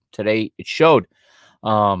 which today it showed.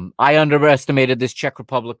 I underestimated this Czech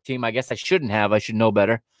Republic team. I guess I shouldn't have. I should know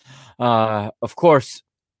better. Of course,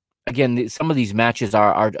 again, some of these matches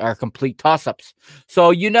are complete toss-ups.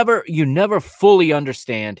 So you never fully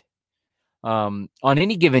understand on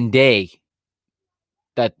any given day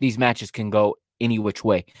that these matches can go any which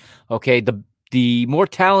way. Okay, the more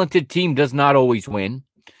talented team does not always win.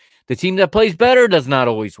 The team that plays better does not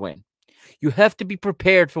always win. You have to be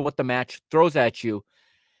prepared for what the match throws at you.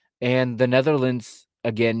 And the Netherlands,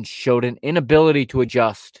 again, showed an inability to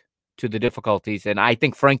adjust to the difficulties. And I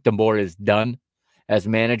think Frank de Boer is done as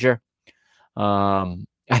manager.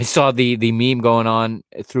 I saw the meme going on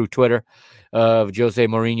through Twitter of Jose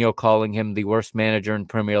Mourinho calling him the worst manager in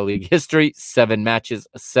Premier League history. 7 matches,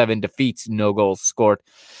 7 defeats, no goals scored.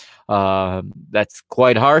 That's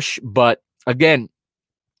quite harsh. But again,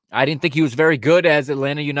 I didn't think he was very good as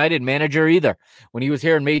Atlanta United manager either. When he was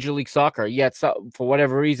here in Major League Soccer, yet for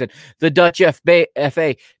whatever reason, the Dutch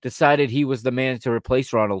FA decided he was the man to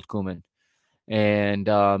replace Ronald Koeman. And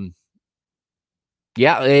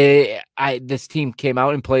this team came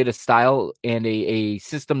out and played a style and a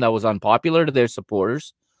system that was unpopular to their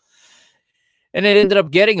supporters. And it ended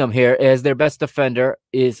up getting him here as their best defender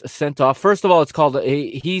is sent off. First of all, it's called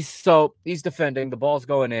he's defending, the ball's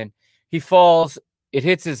going in. He falls, it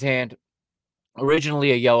hits his hand.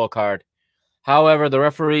 Originally a yellow card. However, the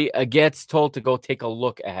referee gets told to go take a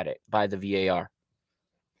look at it by the VAR.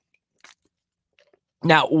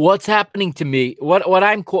 Now, what's happening to me,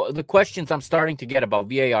 the questions I'm starting to get about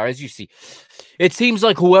VAR, as you see, it seems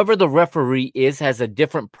like whoever the referee is has a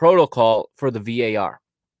different protocol for the VAR.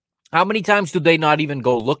 How many times do they not even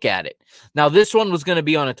go look at it? Now, this one was going to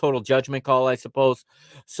be on a total judgment call, I suppose,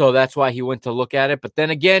 so that's why he went to look at it. But then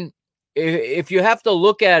again, if you have to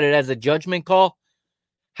look at it as a judgment call,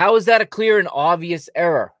 how is that a clear and obvious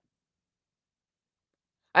error?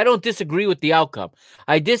 I don't disagree with the outcome.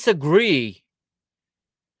 I disagree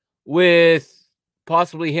with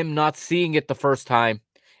possibly him not seeing it the first time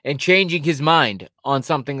and changing his mind on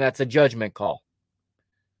something that's a judgment call.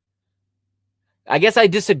 I guess I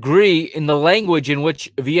disagree in the language in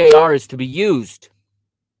which VAR is to be used.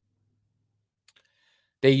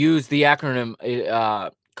 They use the acronym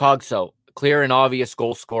COGSO, clear and obvious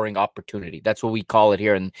goal scoring opportunity. That's what we call it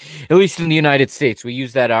here, at least in the United States. We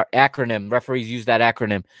use that acronym. Referees use that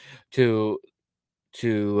acronym to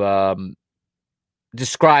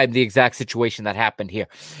describe the exact situation that happened here.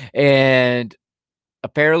 And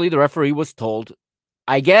apparently the referee was told,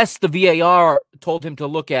 I guess the VAR told him to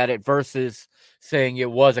look at it versus saying it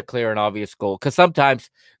was a clear and obvious goal. Because sometimes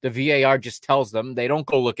the VAR just tells them, they don't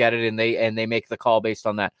go look at it and they make the call based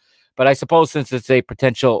on that. But I suppose since it's a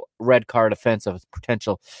potential red card offense of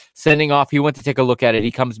potential sending off, he went to take a look at it.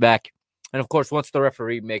 He comes back. And of course, once the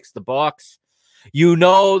referee makes the box, you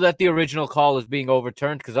know that the original call is being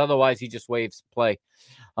overturned because otherwise he just waves play.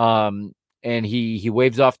 And he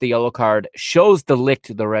waves off the yellow card, shows De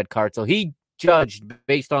Ligt the red card. So he judged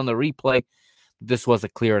based on the replay this was a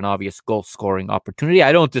clear and obvious goal scoring opportunity.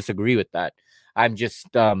 I don't disagree with that. I'm just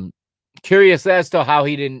curious as to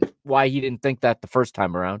why he didn't think that the first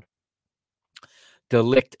time around. De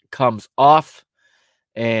Ligt comes off,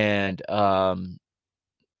 and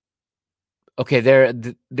okay,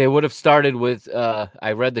 they would have started with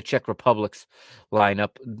I read the Czech Republic's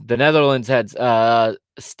lineup. The Netherlands had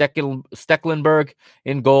Stecklenburg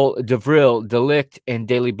in goal, De Vrij, De Ligt, and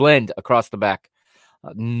Daley Blind across the back.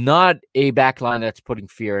 Not a back line that's putting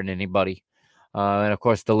fear in anybody. And, of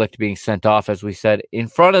course, De Ligt being sent off, as we said. In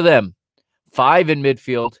front of them, 5 in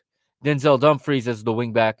midfield. Denzel Dumfries as the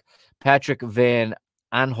wingback. Patrick Van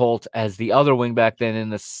Aanholt as the other wingback. Then in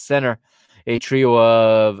the center, a trio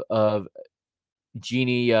of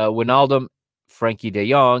Gini Wijnaldum, Frankie de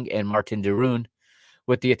Jong, and Martin de Roon,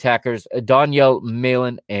 with the attackers Daniel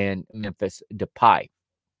Malin and Memphis Depay.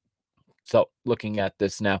 So looking at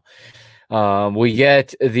this now, we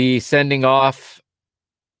get the sending off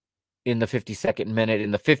in the 52nd minute.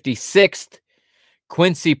 In the 56th,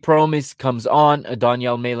 Quincy Promes comes on.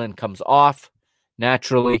 Daniel Malin comes off.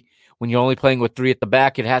 Naturally, when you're only playing with 3 at the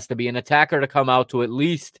back, it has to be an attacker to come out to at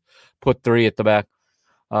least put 3 at the back.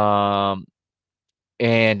 And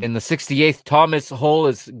in the 68th, Thomas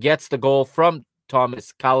Hollis gets the goal from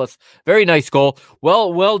Thomas Callis. Very nice goal.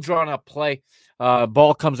 Well drawn up play.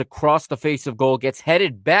 Ball comes across the face of goal, gets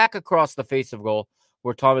headed back across the face of goal,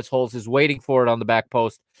 where Thomas Hollis is waiting for it on the back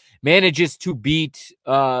post. Manages to beat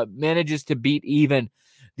even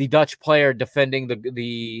the Dutch player defending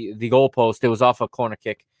the goal post. It was off a corner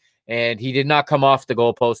kick, and he did not come off the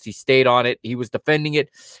goal post. He stayed on it. He was defending it.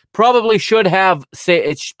 Probably should have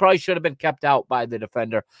been kept out by the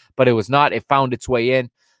defender, but it was not. It found its way in.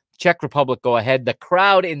 Czech Republic go ahead. The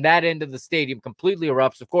crowd in that end of the stadium completely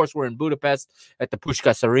erupts. Of course, we're in Budapest at the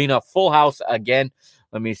Puskás Arena. Full house again.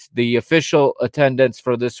 The official attendance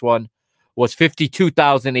for this one was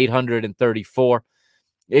 52,834.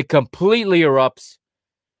 It completely erupts.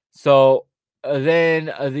 So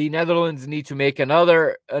then the Netherlands need to make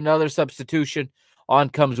another substitution. On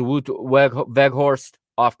comes Wout Weghorst.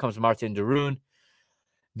 Off comes Martin de Roon.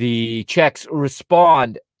 The Czechs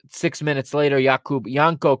respond. 6 minutes later, Jakub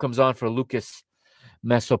Janko comes on for Lucas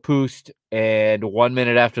Mesopust. And 1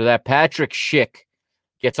 minute after that, Patrick Schick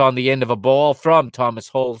gets on the end of a ball from Thomas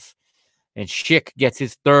Holz. And Schick gets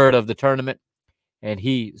his 3rd of the tournament. And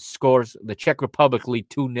he scores. The Czech Republic lead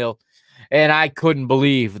 2-0. And I couldn't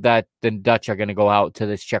believe that the Dutch are going to go out to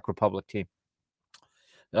this Czech Republic team.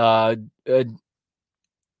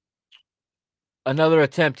 Another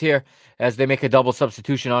attempt here as they make a double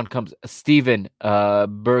substitution. On comes Steven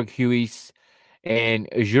Berghuis and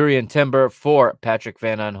Jurien Timber for Patrick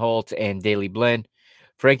Van Aanholt and Daley Blind.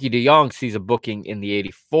 Frankie de Jong sees a booking in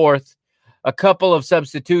the 84th. A couple of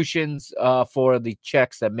substitutions for the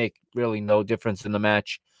Czechs that make really no difference in the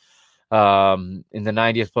match. In the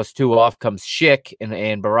 90th +2, off comes Schick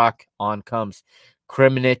and Barak. On comes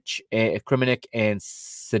Kremenic and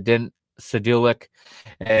Sedilek.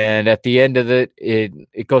 And at the end of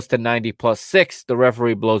it goes to 90 +6. The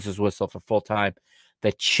referee blows his whistle for full time.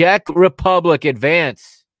 The Czech Republic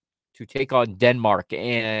advance to take on Denmark.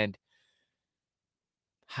 And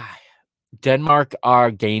Denmark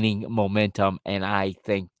are gaining momentum, and I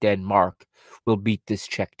think Denmark will beat this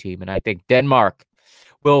Czech team. And I think Denmark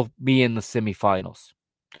will be in the semifinals.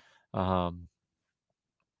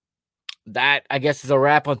 That, I guess, is a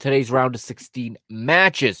wrap on today's round of 16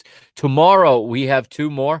 matches. Tomorrow, we have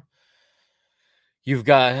 2 more. You've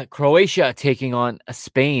got Croatia taking on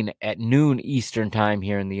Spain at noon Eastern time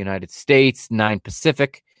here in the United States, 9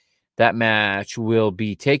 Pacific. That match will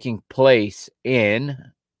be taking place in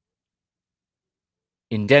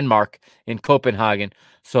Denmark, in Copenhagen.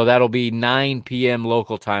 So that'll be 9 p.m.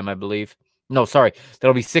 local time, I believe. No, sorry.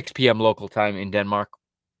 That'll be 6 p.m. local time in Denmark.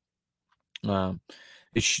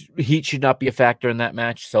 Heat should not be a factor in that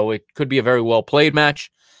match, so it could be a very well-played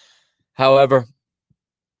match. However,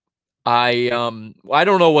 I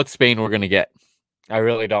don't know what Spain we're going to get. I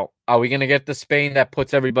really don't. Are we going to get the Spain that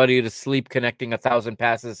puts everybody to sleep, connecting 1,000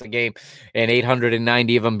 passes a game and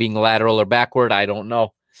 890 of them being lateral or backward? I don't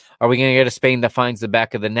know. Are we going to get a Spain that finds the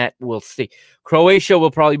back of the net? We'll see. Croatia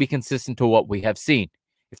will probably be consistent to what we have seen.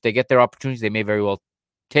 If they get their opportunities, they may very well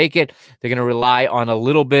take it. They're going to rely on a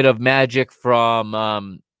little bit of magic from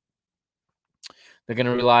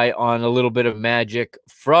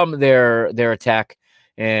their attack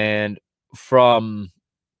and from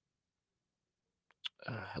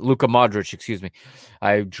Luka Modric, excuse me.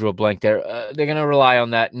 I drew a blank there. They're going to rely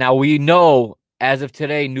on that. Now, we know, as of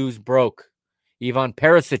today, news broke. Ivan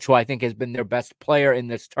Perisic, who I think has been their best player in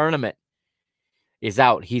this tournament, is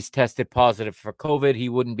out. He's tested positive for COVID. He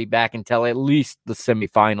wouldn't be back until at least the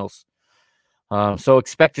semifinals. So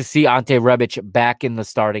expect to see Ante Rebic back in the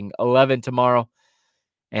starting 11 tomorrow.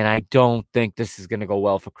 And I don't think this is going to go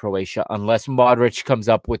well for Croatia unless Modric comes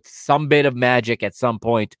up with some bit of magic at some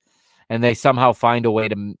point and they somehow find a way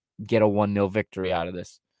to get a 1-0 victory out of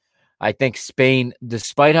this. I think Spain,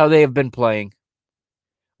 despite how they have been playing,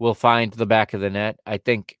 will find the back of the net. I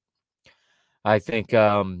think I think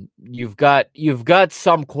you've got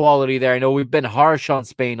some quality there. I know we've been harsh on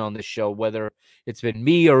Spain on this show, whether it's been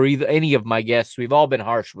me or either any of my guests. We've all been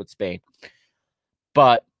harsh with Spain,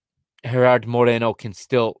 but Gerard Moreno can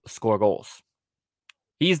still score goals.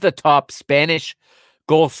 He's the top Spanish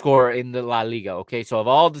goal scorer in the La Liga. Okay, so of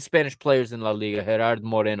all the Spanish players in La Liga, Gerard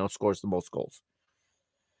Moreno scores the most goals.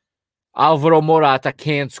 Alvaro Morata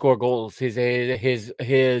can score goals. His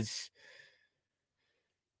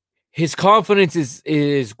confidence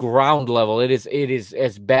is ground level. It is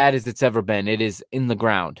as bad as it's ever been. It is in the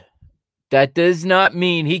ground. That does not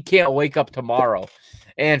mean he can't wake up tomorrow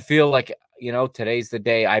and feel like, today's the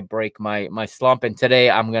day I break my slump, and today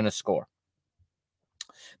I'm gonna score.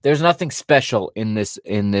 There's nothing special in this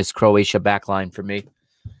Croatia backline for me.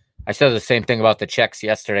 I said the same thing about the Czechs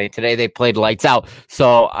yesterday. Today they played lights out,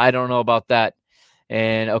 so I don't know about that.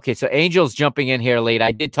 And okay, so Angels jumping in here late.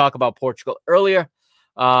 I did talk about Portugal earlier.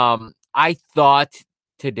 I thought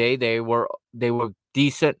today they were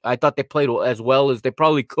decent. I thought they played as well as they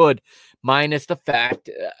probably could, minus the fact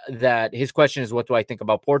that his question is, what do I think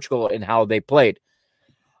about Portugal and how they played?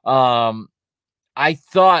 I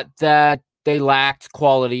thought that they lacked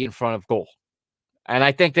quality in front of goal. And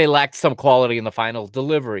I think they lacked some quality in the final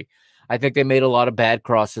delivery. I think they made a lot of bad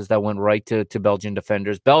crosses that went right to Belgian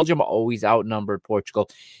defenders. Belgium always outnumbered Portugal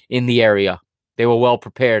in the area. They were well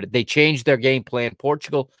prepared. They changed their game plan.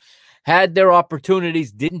 Portugal had their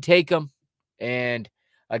opportunities, didn't take them. And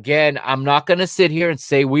again, I'm not going to sit here and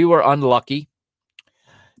say we were unlucky,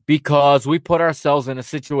 because we put ourselves in a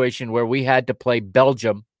situation where we had to play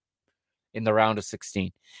Belgium in the round of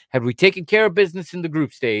 16. Had we taken care of business in the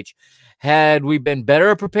group stage, had we been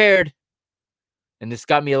better prepared, and this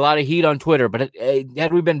got me a lot of heat on Twitter, but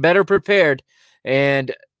had we been better prepared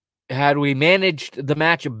and had we managed the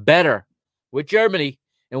match better with Germany,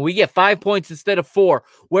 and we get 5 points instead of 4,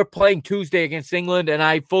 we're playing Tuesday against England, and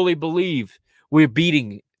I fully believe we're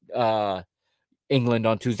beating England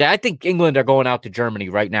on Tuesday. I think England are going out to Germany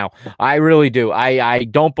right now. I really do. I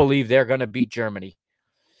don't believe they're going to beat Germany.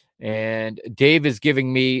 And Dave is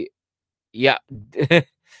giving me, Dave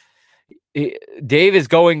is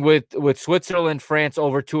going with Switzerland, France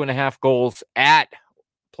over 2.5 goals at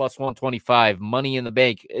plus 125. Money in the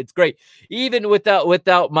bank. It's great. Even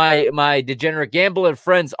without my degenerate gambler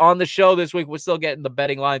friends on the show this week, we're still getting the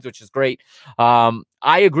betting lines, which is great. I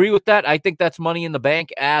agree with that. I think that's money in the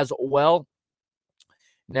bank as well.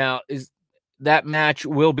 Now, that match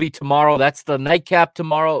will be tomorrow. That's the nightcap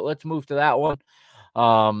tomorrow. Let's move to that one.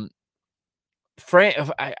 I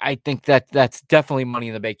think that's definitely money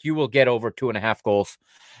in the bank. You will get over 2.5 goals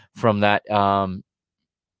from that.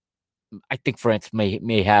 I think France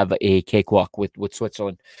may have a cakewalk with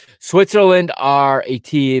Switzerland. Switzerland are a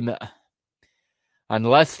team,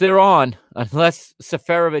 unless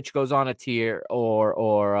Seferovic goes on a tear,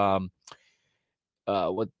 or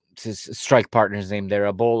what's his strike partner's name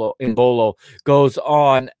there, Embolo goes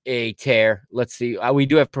on a tear. Let's see. We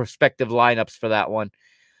do have prospective lineups for that one.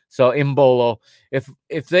 So Embolo,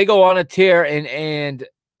 if they go on a tear and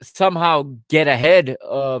somehow get ahead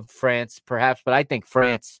of France, perhaps, but I think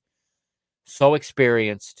France, so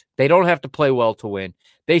experienced. They don't have to play well to win.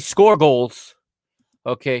 They score goals.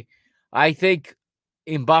 Okay. I think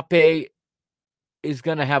Mbappe is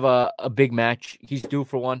going to have a big match. He's due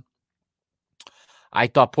for one. I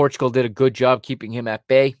thought Portugal did a good job keeping him at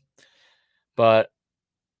bay. But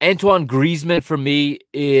Antoine Griezmann, for me,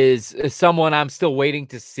 is someone I'm still waiting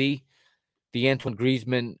to see. The Antoine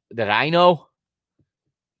Griezmann that I know.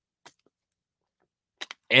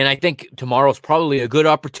 And I think tomorrow's probably a good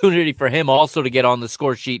opportunity for him also to get on the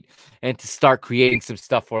score sheet and to start creating some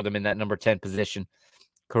stuff for them in that number 10 position.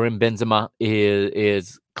 Karim Benzema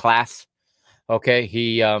is class. Okay,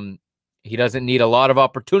 he doesn't need a lot of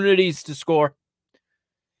opportunities to score.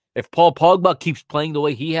 If Paul Pogba keeps playing the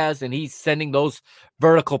way he has, and he's sending those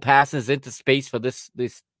vertical passes into space for this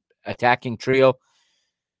attacking trio,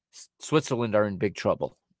 Switzerland are in big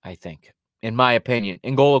trouble, I think, in my opinion.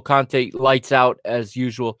 N'Golo Kante lights out as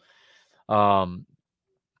usual. And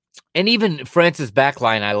even France's back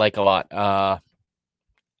line I like a lot.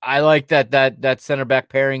 I like that center back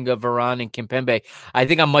pairing of Varane and Kimpembe. I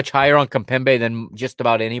think I'm much higher on Kimpembe than just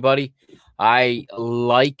about anybody. I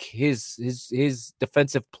like his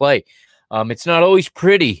defensive play. It's not always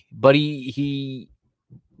pretty, but he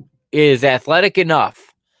is athletic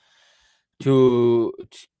enough to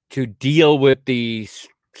deal with the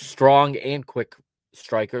strong and quick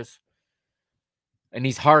strikers. And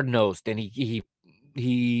he's hard-nosed, and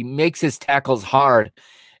he makes his tackles hard,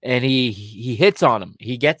 and he hits on them.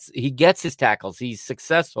 He gets his tackles. He's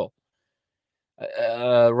successful.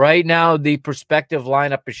 Right now, the prospective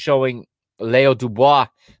lineup is showing Leo Dubois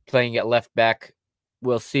playing at left back.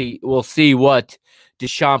 We'll see. We'll see what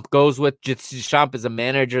Deschamps goes with. Deschamps is a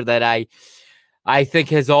manager that I think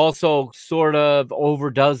has also sort of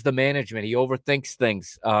overdoes the management. He overthinks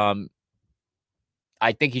things.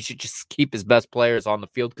 I think he should just keep his best players on the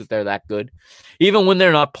field because they're that good. Even when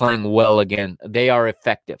they're not playing well again, they are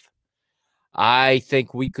effective. I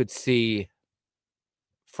think we could see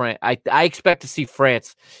France. I expect to see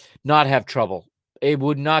France not have trouble. It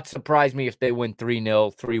would not surprise me if they win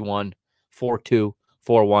 3-0, 3-1, 4-2,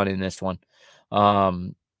 4-1 in this one.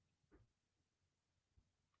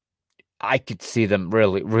 I could see them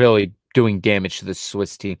really, really doing damage to the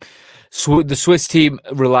Swiss team. The Swiss team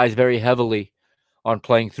relies very heavily on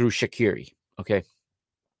playing through Shaqiri, okay?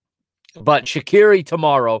 But Shaqiri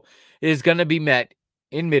tomorrow is going to be met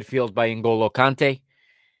in midfield by N'Golo Kante,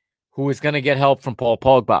 who is going to get help from Paul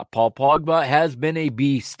Pogba. Paul Pogba has been a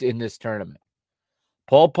beast in this tournament.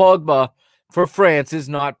 Paul Pogba for France is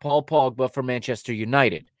not Paul Pogba for Manchester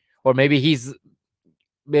United. Or maybe he's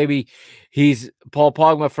Paul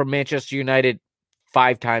Pogba for Manchester United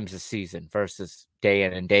 5 times a season versus day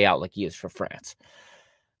in and day out like he is for France.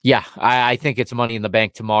 Yeah, I think it's money in the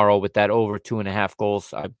bank tomorrow with that over 2.5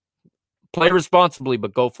 goals. I play responsibly,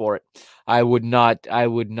 but go for it. I will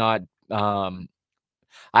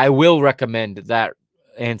recommend that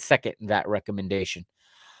and second that recommendation.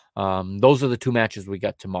 Those are the 2 matches we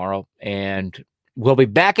got tomorrow, and we'll be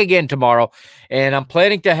back again tomorrow. And I'm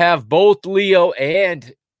planning to have both Leo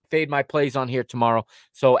and Fade My Plays on here tomorrow.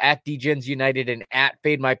 So at DGens United and at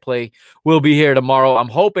Fade My Play will be here tomorrow. I'm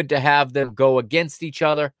hoping to have them go against each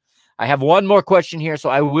other. I have one more question here, so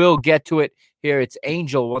I will get to it here. It's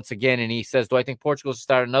Angel once again, and he says, do I think Portugal should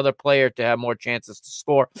start another player to have more chances to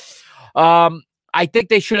score? I think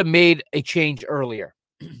they should have made a change earlier.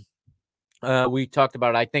 We talked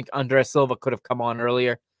about it. I think André Silva could have come on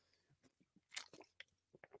earlier.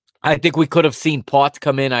 I think we could have seen Potts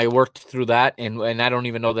come in. I worked through that, and I don't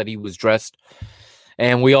even know that he was dressed.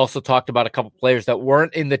 And we also talked about a couple players that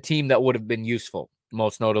weren't in the team that would have been useful,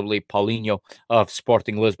 most notably Paulinho of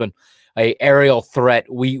Sporting Lisbon, a aerial threat.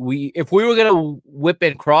 If we were going to whip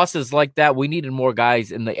in crosses like that, we needed more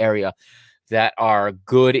guys in the area that are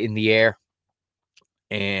good in the air.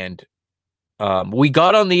 And we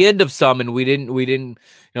got on the end of some, and we didn't.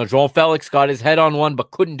 Joel Felix got his head on one,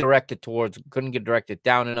 but couldn't get directed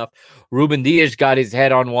down enough. Ruben Dias got his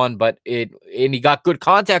head on one, and he got good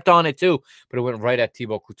contact on it too, but it went right at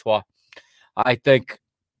Thibaut Courtois. I think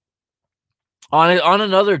on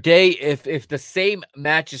another day, if the same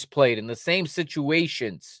matches played and the same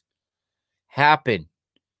situations happen,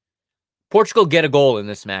 Portugal get a goal in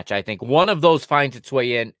this match. I think one of those finds its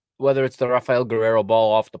way in, whether it's the Rafael Guerreiro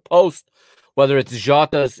ball off the post, whether it's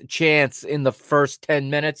Jota's chance in the first 10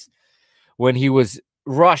 minutes when he was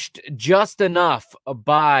rushed just enough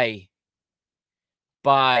by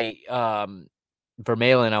Vermaelen,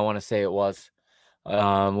 I want to say it was,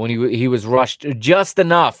 when he was rushed just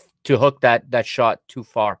enough to hook that shot too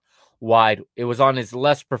far wide. It was on his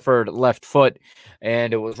less preferred left foot,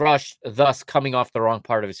 and it was rushed, thus coming off the wrong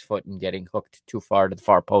part of his foot and getting hooked too far to the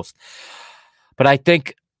far post. But I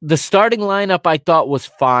think the starting lineup I thought was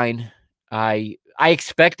fine. I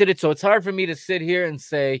expected it, so it's hard for me to sit here and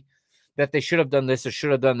say that they should have done this or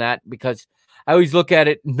should have done that, because I always look at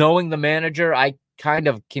it knowing the manager. I kind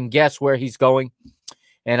of can guess where he's going,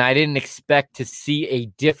 and I didn't expect to see a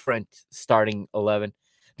different starting 11.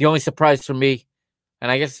 The only surprise for me, and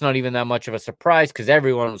I guess it's not even that much of a surprise because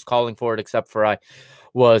everyone was calling for it except for I,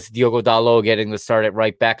 was Diogo Dalot getting the start at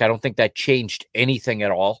right back. I don't think that changed anything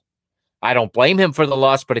at all. I don't blame him for the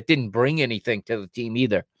loss, but it didn't bring anything to the team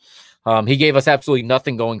either. He gave us absolutely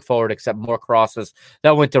nothing going forward except more crosses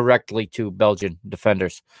that went directly to Belgian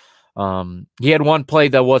defenders. He had one play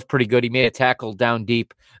that was pretty good. He made a tackle down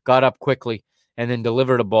deep, got up quickly, and then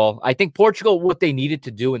delivered a ball. I think Portugal, what they needed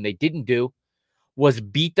to do, and they didn't do, was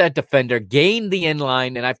beat that defender, gain the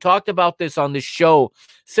inline. And I've talked about this on this show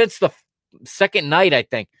since the second night, I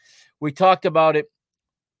think. We talked about it.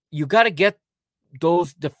 You got to get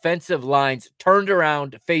those defensive lines turned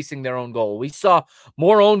around facing their own goal. We saw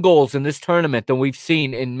more own goals in this tournament than we've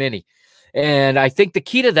seen in many. And I think the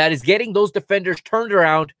key to that is getting those defenders turned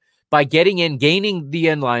around by getting in, gaining the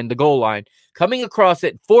end line, the goal line, coming across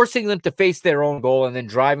it, forcing them to face their own goal, and then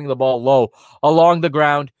driving the ball low along the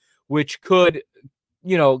ground, which could,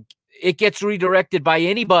 it gets redirected by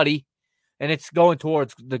anybody and it's going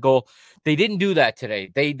towards the goal. They didn't do that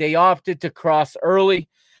today. They opted to cross early.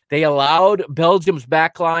 They allowed Belgium's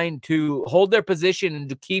backline to hold their position and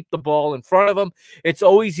to keep the ball in front of them. It's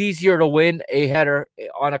always easier to win a header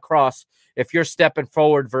on a cross if you're stepping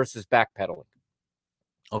forward versus backpedaling.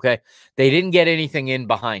 Okay. They didn't get anything in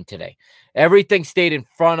behind today. Everything stayed in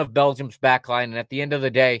front of Belgium's back line. And at the end of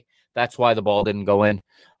the day, that's why the ball didn't go in.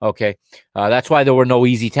 Okay. That's why there were no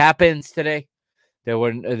easy tap-ins today. There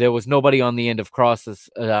was nobody on the end of crosses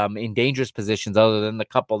in dangerous positions other than the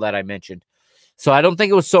couple that I mentioned. So I don't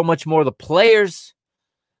think it was so much more the players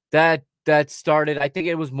that started. I think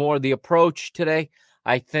it was more the approach today.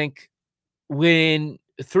 I think when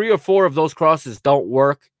 3 or 4 of those crosses don't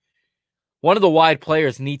work, one of the wide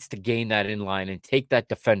players needs to gain that in line and take that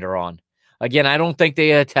defender on. Again, I don't think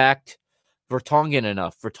they attacked Vertonghen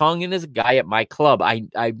enough. Vertonghen is a guy at my club.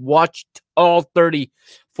 I watched all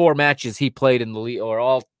 34 matches he played in the league, or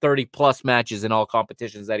all 30 plus matches in all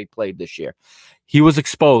competitions that he played this year. He was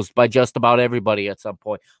exposed by just about everybody at some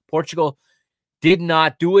point. Portugal did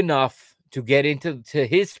not do enough to get into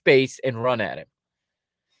his space and run at him.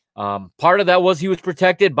 Part of that was he was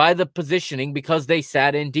protected by the positioning because they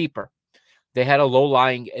sat in deeper. They had a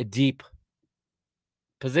low-lying, deep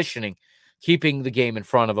positioning, keeping the game in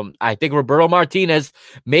front of them. I think Roberto Martinez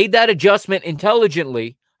made that adjustment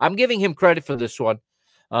intelligently. I'm giving him credit for this one,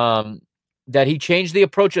 that he changed the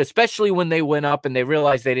approach, especially when they went up and they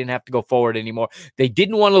realized they didn't have to go forward anymore. They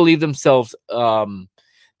didn't want to leave themselves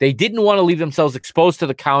exposed to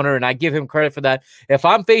the counter, and I give him credit for that. If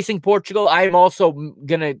I'm facing Portugal, I'm also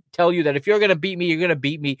going to tell you that if you're going to beat me, you're going to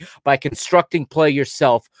beat me by constructing play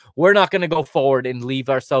yourself. We're not going to go forward and leave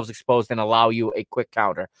ourselves exposed and allow you a quick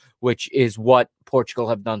counter, which is what Portugal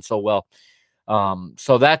have done so well.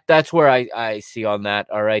 So that's where I see on that.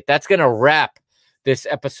 All right, that's going to wrap this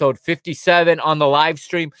episode 57 on the live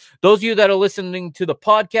stream. Those of you that are listening to the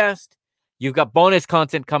podcast, you've got bonus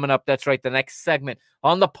content coming up. That's right. The next segment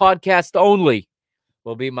on the podcast only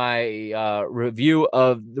will be my review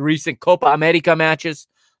of the recent Copa America matches.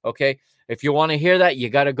 Okay. If you want to hear that, you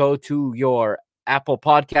got to go to your Apple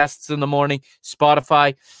Podcasts in the morning,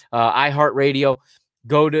 Spotify, iHeartRadio.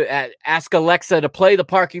 Go to ask Alexa to play the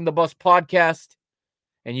Parking the Bus podcast,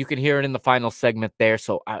 and you can hear it in the final segment there.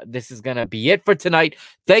 So this is going to be it for tonight.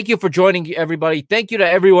 Thank you for joining, everybody. Thank you to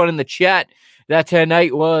everyone in the chat that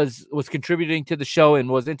tonight was contributing to the show and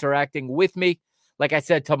was interacting with me. Like I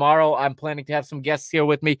said, tomorrow I'm planning to have some guests here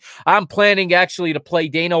with me. I'm planning actually to play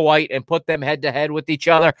Dana White and put them head-to-head with each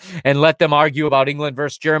other and let them argue about England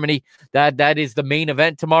versus Germany. That is the main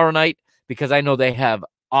event tomorrow night, because I know they have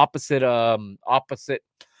opposite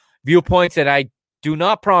viewpoints, and I do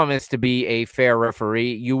not promise to be a fair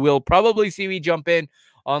referee. You will probably see me jump in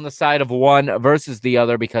on the side of one versus the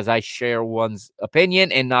other because I share one's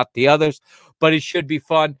opinion and not the other's, but it should be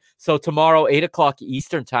fun. So tomorrow, 8 o'clock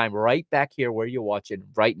Eastern time, right back here where you're watching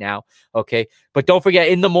right now, okay? But don't forget,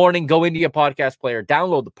 in the morning, go into your podcast player,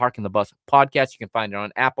 download the Parking the Bus podcast. You can find it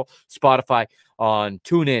on Apple, Spotify, on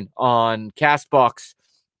TuneIn, on CastBox,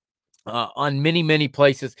 on many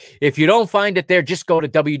places. If you don't find it there, just go to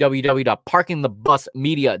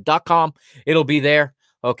www.parkingthebusmedia.com. It'll be there.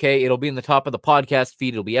 Okay, it'll be in the top of the podcast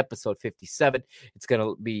feed. It'll be episode 57. It's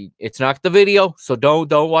not the video, so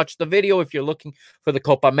don't watch the video if you're looking for the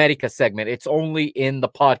Copa America segment. It's only in the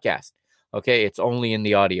podcast. Okay, it's only in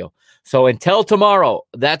the audio. So until tomorrow,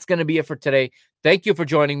 that's going to be it for today. Thank you for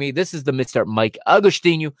joining me. This is the Mr. Mike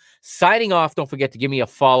Agostino signing off. Don't forget to give me a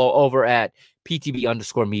follow over at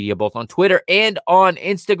PTB_media, both on Twitter and on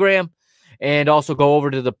Instagram. And also go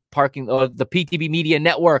over to the PTB Media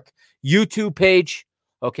Network YouTube page.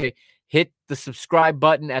 Okay, hit the subscribe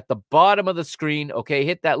button at the bottom of the screen. Okay,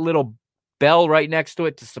 hit that little bell right next to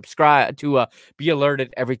it to subscribe, to be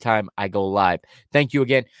alerted every time I go live. Thank you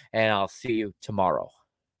again, and I'll see you tomorrow.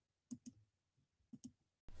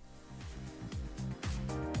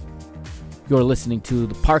 You're listening to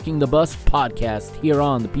the Parking the Bus podcast here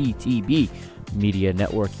on the PTB Media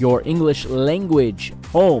Network, your English language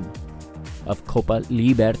home of Copa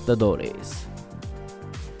Libertadores.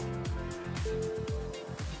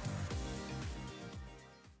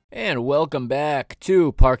 And welcome back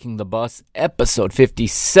to Parking the Bus, episode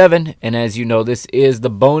 57. And as you know, this is the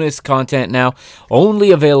bonus content now,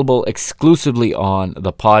 only available exclusively on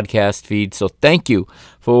the podcast feed. So thank you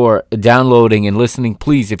for downloading and listening.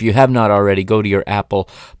 Please, if you have not already, go to your Apple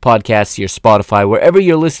Podcasts, your Spotify, wherever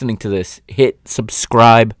you're listening to this, hit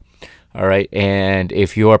subscribe. All right, and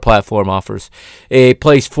if your platform offers a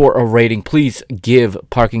place for a rating, please give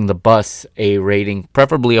Parking the Bus a rating,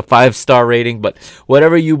 preferably a 5-star rating, but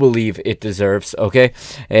whatever you believe it deserves, okay,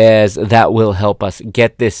 as that will help us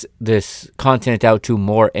get this content out to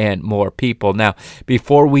more and more people. Now,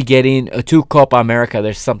 before we get into Copa America,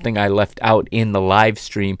 there's something I left out in the live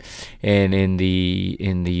stream and in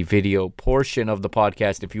the video portion of the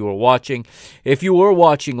podcast. If you were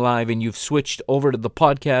watching live and you've switched over to the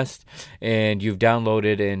podcast, and you've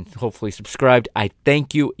downloaded and hopefully subscribed. I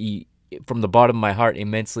thank you from the bottom of my heart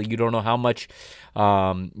immensely. You don't know how much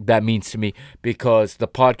that means to me, because the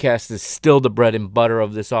podcast is still the bread and butter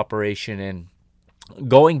of this operation, and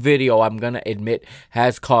going video, I'm going to admit,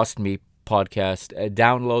 has cost me podcast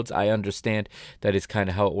downloads. I understand that is kind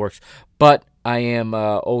of how it works, but I am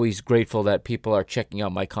always grateful that people are checking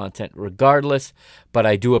out my content regardless. But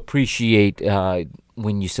I do appreciate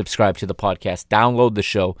when you subscribe to the podcast, download the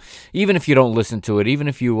show, even if you don't listen to it, even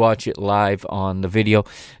if you watch it live on the video,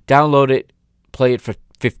 download it, play it for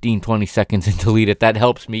 15, 20 seconds and delete it. That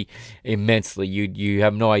helps me immensely. You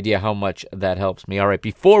have no idea how much that helps me. All right,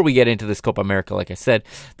 before we get into this Copa America, like I said,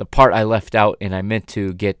 the part I left out and I meant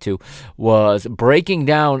to get to was breaking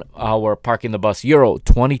down our Parking the Bus Euro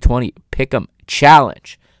 2020 Pick'em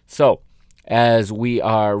Challenge. So, as we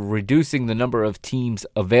are reducing the number of teams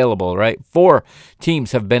available, right? 4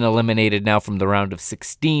 teams have been eliminated now from the round of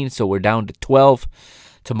 16, so we're down to 12.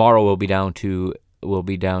 Tomorrow we'll be down to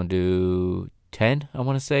 10, I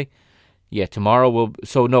want to say. Yeah, tomorrow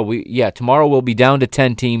we'll be down to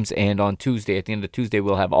 10 teams, and on Tuesday, at the end of Tuesday,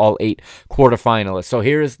 we'll have all 8 quarterfinalists. So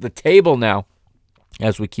here is the table now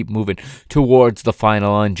as we keep moving towards the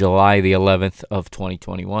final on July the 11th of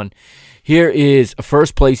 2021. Here is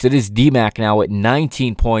first place. It is DMAC now at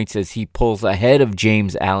 19 points as he pulls ahead of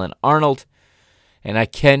James Allen Arnold. And I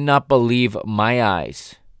cannot believe my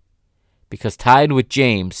eyes, because tied with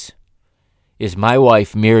James is my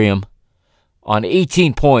wife, Miriam, on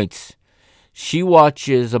 18 points. She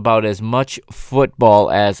watches about as much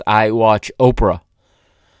football as I watch Oprah.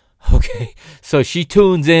 Okay, so she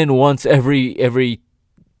tunes in once every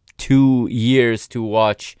 2 years to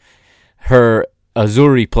watch her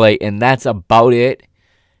Azzurri play, and that's about it.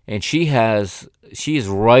 And she is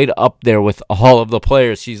right up there with all of the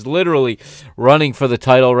players. She's literally running for the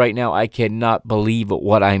title right now. I cannot believe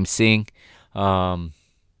what I'm seeing.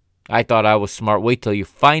 I thought I was smart. Wait till you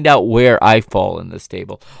find out where I fall in this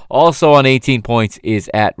table. Also on 18 points is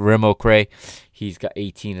at Remo Cray. He's got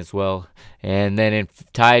 18 as well. And then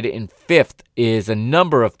tied in 5th is a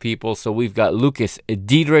number of people. So we've got Lucas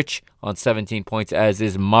Diedrich on 17 points, as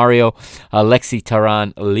is Mario, Alexi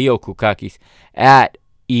Taran, Leo Koukakis at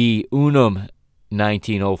Unum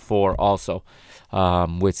 1904 also.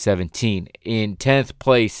 With 17. In 10th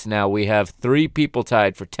place now we have 3 people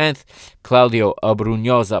tied for 10th. Claudio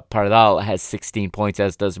Abrunyosa Pardal has 16 points,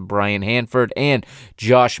 as does Brian Hanford and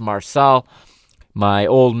Josh Marsal. My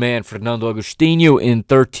old man Fernando Agostinho in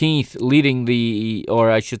 13th, leading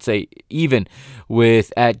even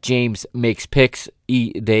with at James Makes Picks.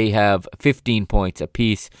 They have 15 points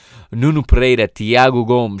apiece. Nuno Pereira, Tiago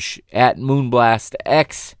Gomes at Moonblast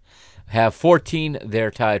X have 14.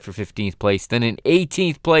 They're tied for 15th place. Then in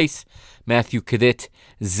 18th place, Matthew Cadit,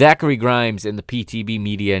 Zachary Grimes in the PTB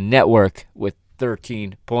Media Network with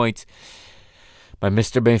 13 points. My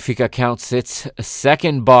Mr. Benfica account sits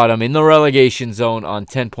second bottom in the relegation zone on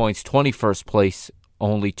 10 points, 21st place,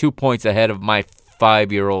 only 2 points ahead of my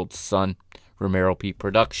 5-year-old son, Romero P.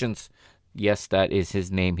 Productions. Yes, that is his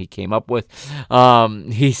name he came up with.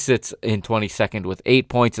 He sits in 22nd with 8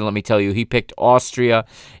 points, and let me tell you, he picked Austria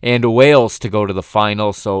and Wales to go to the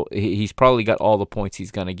final, so he's probably got all the points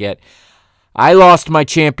he's going to get. I lost my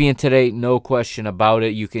champion today, no question about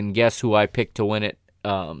it. You can guess who I picked to win it,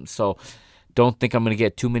 so don't think I'm going to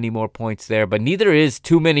get too many more points there, but neither is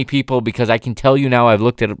too many people, because I can tell you now I've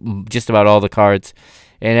looked at just about all the cards,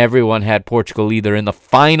 and everyone had Portugal either in the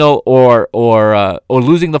final or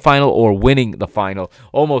losing the final or winning the final.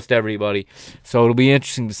 Almost everybody. So it'll be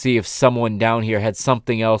interesting to see if someone down here had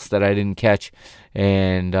something else that I didn't catch,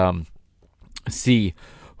 and see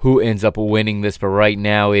who ends up winning this. But right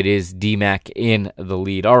now it is DMAC in the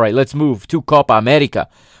lead. All right, let's move to Copa America.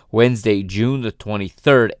 Wednesday, June the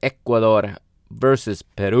 23rd, Ecuador versus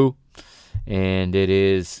Peru. And it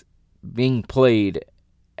is being played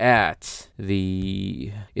at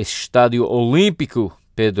the Estadio Olímpico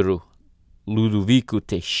Pedro Ludovico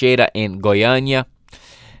Teixeira in Goiânia.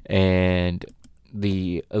 And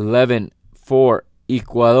the 11 for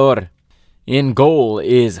Ecuador. In goal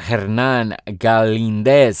is Hernan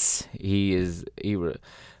Galindez. He is the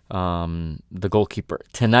goalkeeper.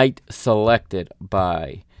 Tonight selected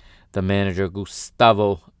by the manager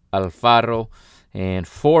Gustavo Alfaro. And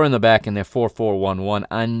 4 in the back in there, 4-4-1-1.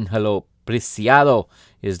 Angelo Preciado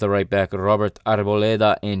is the right back. Robert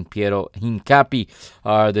Arboleda and Piero Hincapi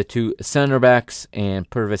are the 2 center backs. And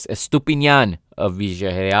Pervis Estupiñán of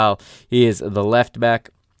Villarreal is the left back.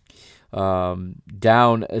 Down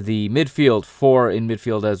the midfield, 4 in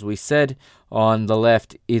midfield, as we said. On the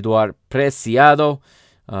left, Eduard Preciado.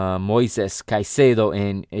 Moises Caicedo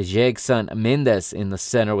and Jegson Mendes in the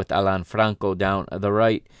center with Alan Franco down the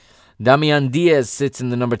right. Damian Diaz sits in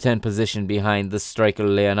the number 10 position behind the striker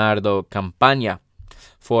Leonardo Campagna.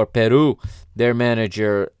 For Peru, their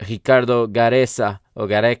manager Ricardo Gareca,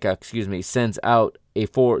 sends out a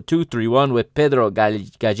 4-2-3-1 with Pedro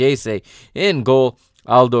Gallese in goal.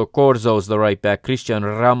 Aldo Corzo is the right back. Cristian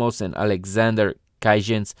Ramos and Alexander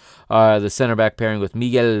Cajins are the center back pairing with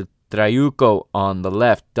Miguel Trayuco on the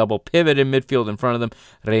left. Double pivot in midfield in front of them.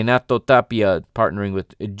 Renato Tapia partnering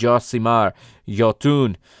with Josimar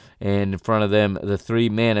Yotun. And in front of them, the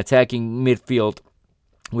three-man attacking midfield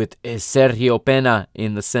with Sergio Pena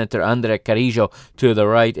in the center, Andre Carrillo to the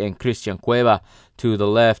right, and Christian Cueva to the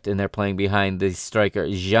left. And they're playing behind the striker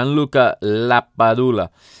Gianluca Lapadula.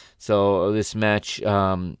 So this match,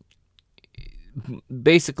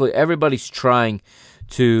 basically everybody's trying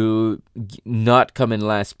to not come in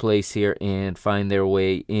last place here and find their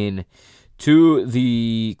way in to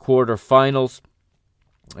the quarterfinals.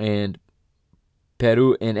 And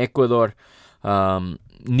Peru and Ecuador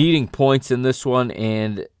needing points in this one,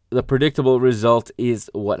 and the predictable result is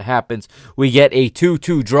what happens. We get a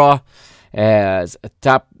 2-2 draw as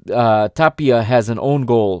Tapia has an own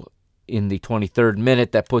goal in the 23rd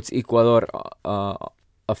minute that puts Ecuador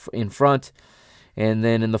in front. And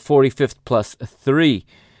then in the 45th plus 3,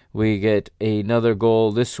 we get another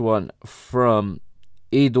goal, this one from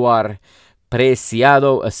Eduard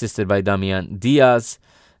Preciado, assisted by Damian Diaz.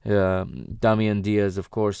 Damian Diaz,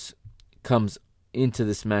 of course, comes into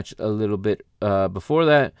this match a little bit before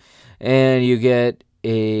that. And you get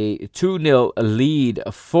a 2-0 lead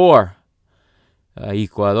for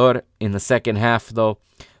Ecuador. In the second half, though,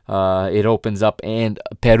 it opens up and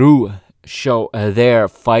Peru show their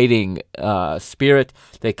fighting spirit.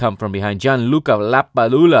 They come from behind. Gianluca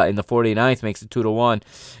Lapadula in the 49th makes it 2-1.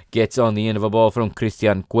 Gets on the end of a ball from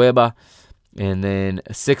Christian Cueva. And then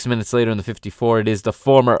 6 minutes later in the 54th, it is the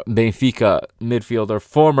former Benfica midfielder,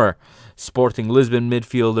 former Sporting Lisbon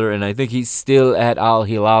midfielder, and I think he's still at Al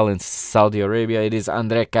Hilal in Saudi Arabia. It is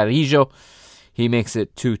Andre Carrillo. He makes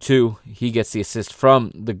it 2-2. He gets the assist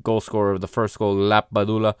from the goal scorer of the first goal,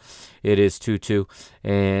 Lapadula. It is 2-2.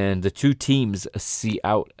 And the two teams see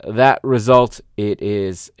out that result. It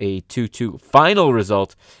is a 2-2 final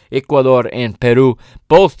result. Ecuador and Peru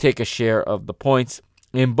both take a share of the points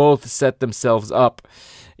and both set themselves up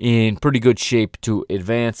in pretty good shape to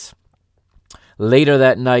advance. Later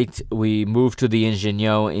that night, we move to the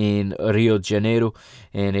Engenhão in Rio de Janeiro,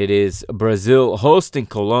 and it is Brazil hosting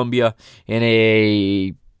Colombia in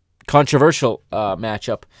a controversial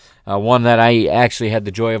matchup, one that I actually had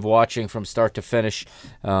the joy of watching from start to finish.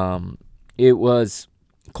 It was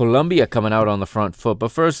Colombia coming out on the front foot,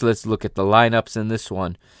 but first let's look at the lineups in this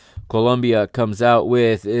one. Colombia comes out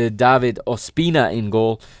with David Ospina in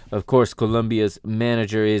goal. Of course, Colombia's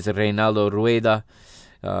manager is Reinaldo Rueda.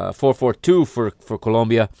 4-4-2 for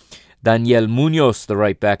Colombia. Daniel Munoz, the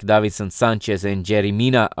right back. Davinson Sanchez and Jerry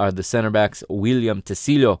Mina are the center backs. William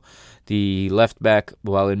Tecillo, the left back.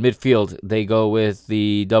 While in midfield, they go with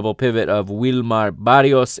the double pivot of Wilmar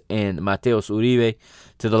Barrios and Mateus Uribe.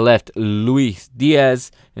 To the left, Luis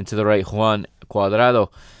Diaz. And to the right, Juan Cuadrado.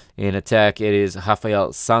 In attack, it is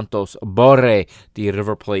Rafael Santos Borre, the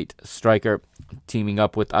River Plate striker, teaming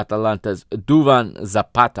up with Atalanta's Duvan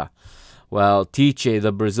Zapata. While Tiche,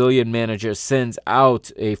 the Brazilian manager, sends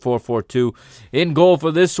out a 4-4-2. In goal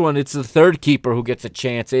for this one, it's the third keeper who gets a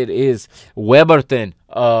chance. It is Weberton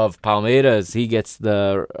of Palmeiras. He gets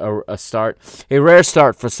a start. A rare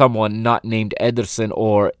start for someone not named Ederson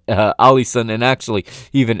or Alisson. And actually,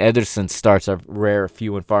 even Ederson's starts are rare,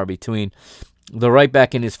 few and far between. The right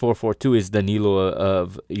back in his 4-4-2 is Danilo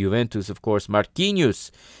of Juventus, of course. Marquinhos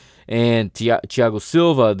and Thiago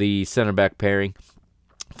Silva, the center back pairing.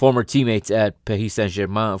 Former teammates at Paris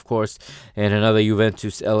Saint-Germain, of course. And another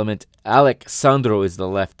Juventus element, Alexandro, is the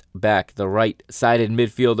left back. The right-sided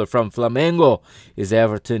midfielder from Flamengo is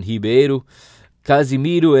Everton Ribeiro.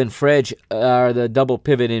 Casemiro and Fred are the double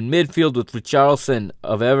pivot in midfield, with Richarlison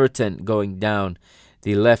of Everton going down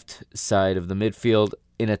the left side of the midfield.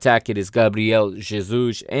 In attack, it is Gabriel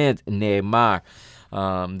Jesus and Neymar.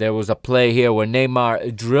 There was a play here where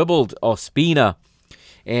Neymar dribbled Ospina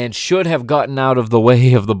and should have gotten out of the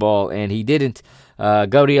way of the ball, and he didn't.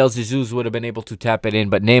 Gabriel Jesus would have been able to tap it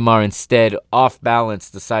in, but Neymar instead, off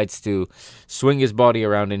balance, decides to swing his body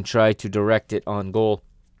around and try to direct it on goal.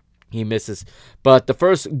 He misses. But the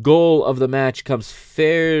first goal of the match comes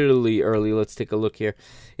fairly early. Let's take a look here.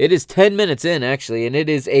 It is 10 minutes in, actually, and it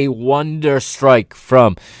is a wonder strike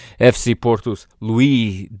from FC Porto's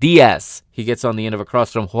Luis Diaz. He gets on the end of a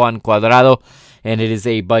cross from Juan Cuadrado, and it is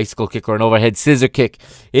a bicycle kick or an overhead scissor kick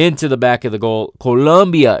into the back of the goal.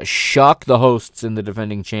 Colombia shock the hosts and the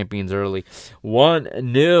defending champions early.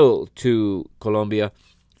 1-0 to Colombia.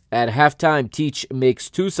 At halftime, Teach makes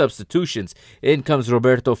 2 substitutions. In comes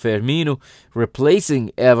Roberto Firmino,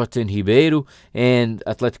 replacing Everton Ribeiro, and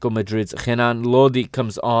Atletico Madrid's Renan Lodi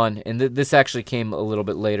comes on, and this actually came a little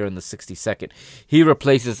bit later in the 62nd. He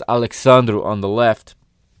replaces Alexandru on the left.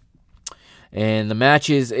 And the match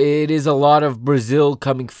it is a lot of Brazil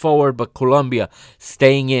coming forward, but Colombia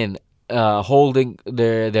staying in, holding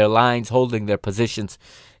their lines, holding their positions,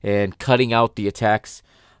 and cutting out the attacks.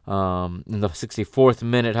 In the 64th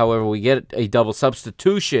minute, however, we get a double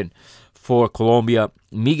substitution for Colombia.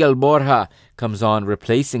 Miguel Borja comes on,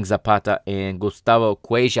 replacing Zapata, and Gustavo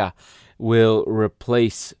Cuellar will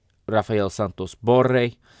replace Rafael Santos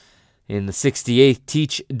Borré. In the 68th,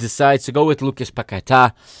 Teach decides to go with Lucas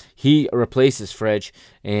Paquetá. He replaces Frege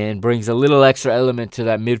and brings a little extra element to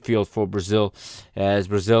that midfield for Brazil, as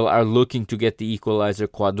Brazil are looking to get the equalizer.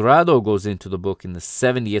 Cuadrado goes into the book in the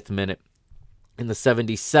 70th minute. In the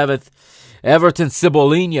 77th, Everton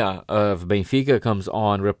Cebolinha of Benfica comes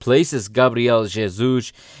on, replaces Gabriel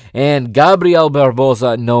Jesus, and Gabriel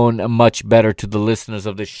Barbosa, known much better to the listeners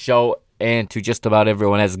of the show and to just about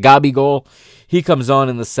everyone as Gabigol. He comes on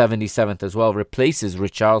in the 77th as well, replaces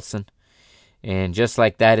Richarlison. And just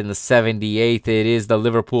like that, in the 78th, it is the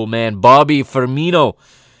Liverpool man, Bobby Firmino,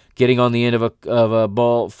 getting on the end of a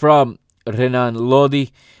ball from Renan Lodi.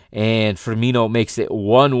 And Firmino makes it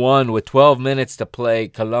 1-1 with 12 minutes to play.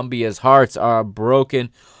 Colombia's hearts are broken.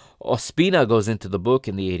 Ospina goes into the book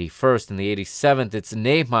in the 81st. In the 87th, it's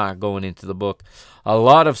Neymar going into the book. A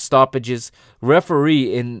lot of stoppages. The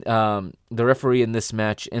referee in this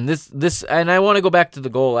match, and and I want to go back to the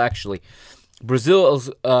goal actually. Brazil's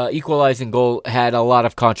equalizing goal had a lot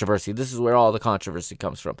of controversy. This is where all the controversy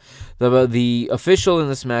comes from. The official in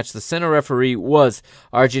this match, the center referee, was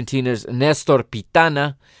Argentina's Nestor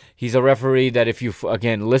Pitana. He's a referee that if you,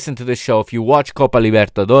 again, listen to this show, if you watch Copa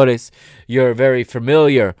Libertadores, you're very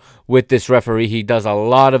familiar with this referee. He does a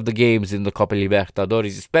lot of the games in the Copa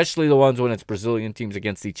Libertadores, especially the ones when it's Brazilian teams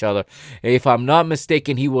against each other. If I'm not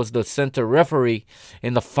mistaken, he was the center referee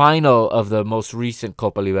in the final of the most recent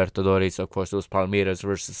Copa Libertadores. Of course, it was Palmeiras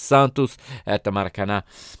versus Santos at the Maracanã.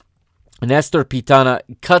 Nestor Pitana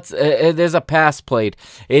cuts, there's a pass played.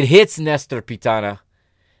 It hits Nestor Pitana.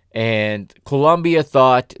 And Colombia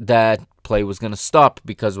thought that play was going to stop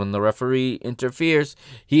because when the referee interferes,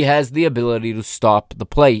 he has the ability to stop the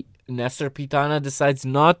play. Nestor Pitana decides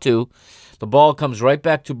not to. The ball comes right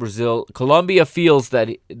back to Brazil. Colombia feels that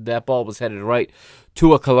that ball was headed right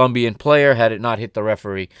to a Colombian player had it not hit the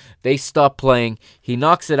referee. They stop playing. He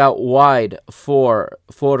knocks it out wide for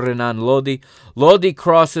Renan Lodi. Lodi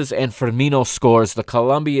crosses and Firmino scores. The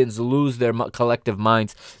Colombians lose their collective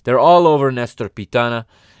minds. They're all over Nestor Pitana.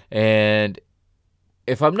 And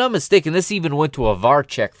if I'm not mistaken, this even went to a VAR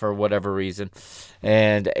check for whatever reason.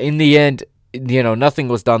 And in the end, nothing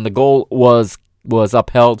was done. The goal was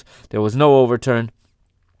upheld. There was no overturn.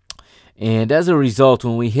 And as a result,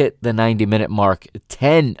 when we hit the 90-minute mark,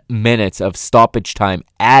 10 minutes of stoppage time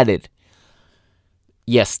added.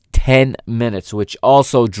 Yes, 10 minutes, which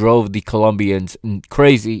also drove the Colombians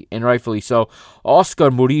crazy, and rightfully so.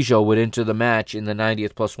 Oscar Murillo would enter the match in the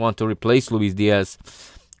 90th +1 to replace Luis Diaz.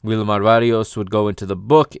 Wilmar Barrios would go into the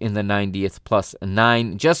book in the 90th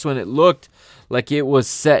 +9. Just when it looked like it was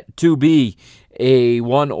set to be a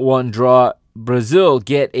 1-1 draw, Brazil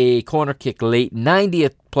get a corner kick late,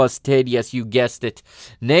 90th +10. Yes, you guessed it.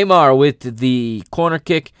 Neymar with the corner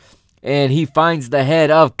kick, and he finds the head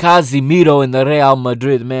of Casemiro in the Real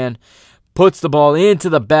Madrid man. Puts the ball into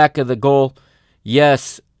the back of the goal.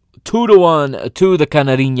 Yes, 2-1 to the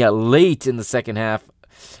Canarinha late in the second half.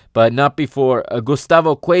 But not before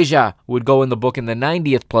Gustavo Cuellar would go in the book in the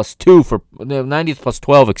 90th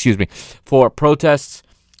 +12, for protests.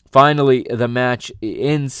 Finally, the match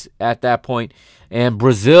ends at that point, and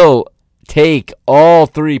Brazil take all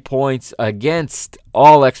 3 points against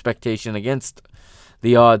all expectation, against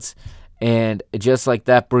the odds. And just like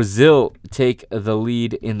that, Brazil take the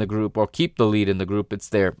lead in the group, or keep the lead in the group. It's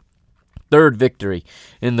their third victory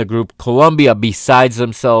in the group. Colombia, besides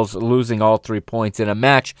themselves, losing all 3 points in a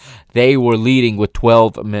match they were leading with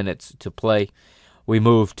 12 minutes to play. We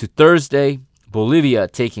move to Thursday. Bolivia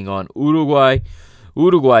taking on Uruguay.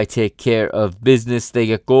 Uruguay take care of business. They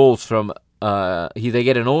get goals from They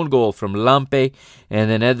get an own goal from Lampe, and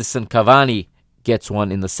then Edison Cavani gets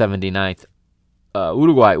one in the 79th.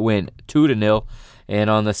 Uruguay win 2-0. And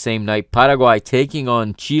on the same night, Paraguay taking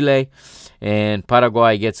on Chile, and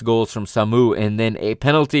Paraguay gets goals from Samu, and then a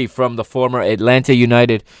penalty from the former Atlanta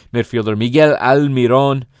United midfielder Miguel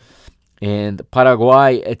Almiron. And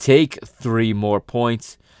Paraguay take 3 more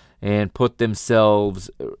points and put themselves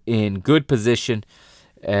in good position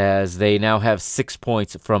as they now have 6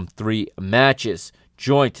 points from 3 matches,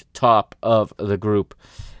 joint top of the group.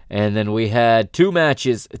 And then we had 2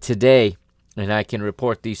 matches today, and I can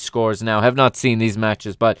report these scores now. I have not seen these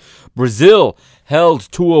matches, but Brazil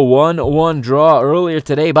held to a 1-1 draw earlier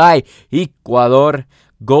today by Ecuador.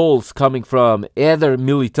 Goals coming from Eder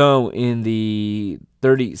Militão in the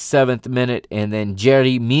 37th minute, and then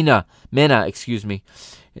Jerry Mena,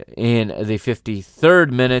 in the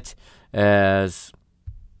 53rd minute, as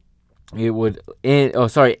Angel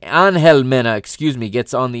Mena,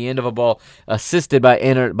 gets on the end of a ball, assisted by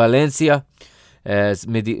Ener Valencia, as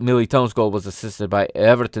Militão's goal was assisted by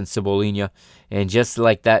Everton Cebolinha. And just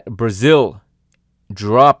like that, Brazil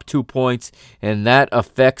dropped 2 points, and that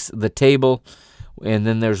affects the table. And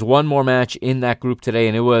then there's one more match in that group today,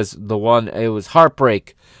 and it was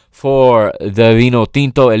heartbreak for the El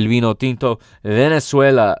Vino Tinto.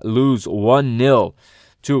 Venezuela lose 1-0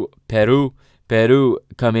 to Peru. Peru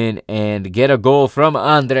come in and get a goal from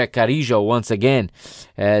Andre Carrillo once again,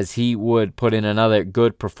 as he would put in another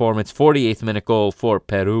good performance. 48th minute goal for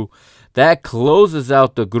Peru. That closes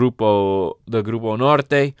out the Grupo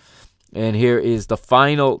Norte. And here is the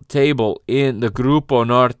final table in the Grupo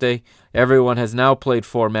Norte. Everyone has now played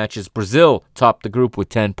 4 matches. Brazil topped the group with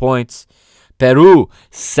 10 points. Peru,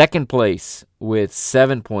 second place with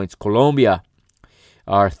 7 points. Colombia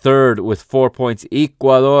are third with 4 points.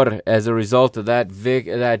 Ecuador, as a result of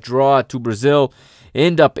that draw to Brazil,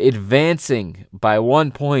 end up advancing by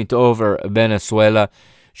 1 point over Venezuela.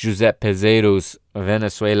 Giuseppe Pizarro's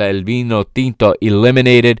Venezuela, El Vino Tinto,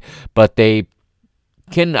 eliminated, but they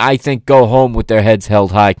can, I think, go home with their heads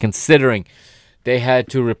held high, considering they had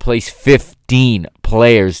to replace 15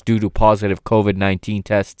 players due to positive COVID-19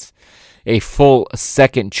 tests. A full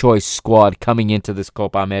second-choice squad coming into this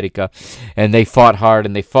Copa America, and they fought hard,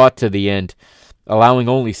 and they fought to the end, allowing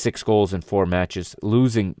only 6 goals in 4 matches,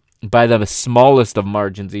 losing by the smallest of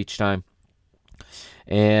margins each time.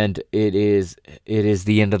 And it is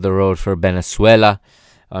the end of the road for Venezuela.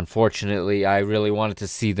 Unfortunately, I really wanted to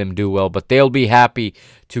see them do well, but they'll be happy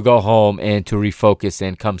to go home and to refocus,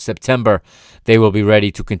 and come September, they will be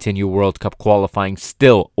ready to continue World Cup qualifying,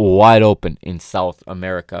 still wide open in South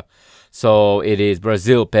America. So it is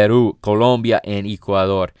Brazil, Peru, Colombia, and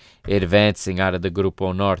Ecuador advancing out of the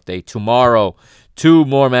Grupo Norte. Tomorrow, 2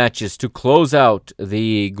 more matches to close out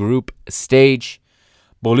the group stage.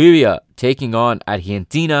 Bolivia taking on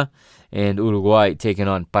Argentina, and Uruguay taking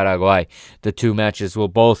on Paraguay. The 2 matches will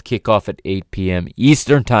both kick off at 8 p.m.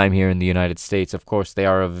 Eastern Time here in the United States. Of course, they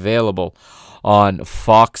are available on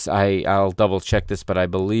Fox. I'll double-check this, but I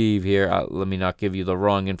believe here, let me not give you the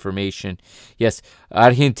wrong information. Yes,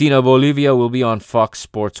 Argentina-Bolivia will be on Fox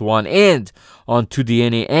Sports 1 and on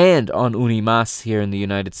TUDN and on Unimas here in the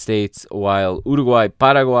United States, while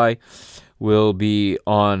Uruguay-Paraguay will be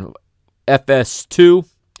on FS2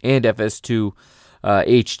 and FS2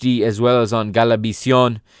 HD, as well as on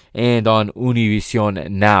Galavisión and on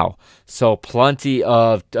Univision Now. So plenty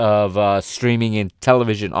of streaming and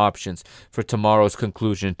television options for tomorrow's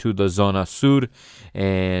conclusion to the Zona Sur.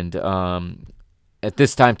 And at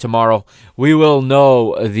this time tomorrow, we will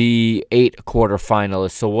know the 8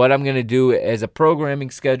 quarterfinalists. So what I'm going to do as a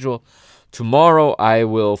programming schedule, tomorrow I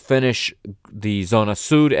will finish the Zona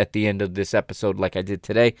Sur at the end of this episode like I did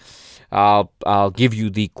today. I'll give you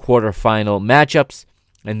the quarterfinal matchups,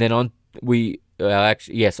 and then on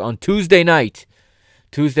Tuesday night,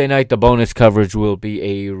 the bonus coverage will be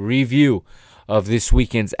a review of this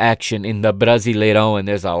weekend's action in the Brasileirão, and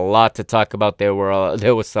there's a lot to talk about. There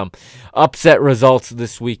was some upset results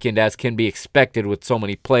this weekend, as can be expected with so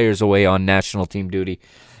many players away on national team duty.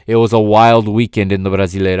 It was a wild weekend in the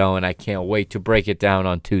Brasileirão, and I can't wait to break it down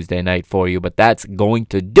on Tuesday night for you. But that's going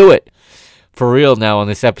to do it for real now on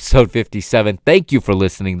this episode 57. Thank you for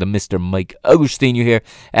listening to Mr. Mike Agustino here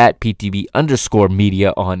at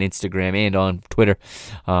PTB_media on Instagram and on Twitter.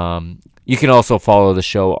 You can also follow the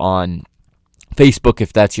show on Facebook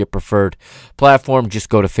if that's your preferred platform. Just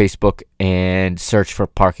go to Facebook and search for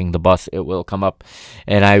Parking the Bus. It will come up,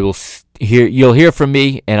 and you'll hear from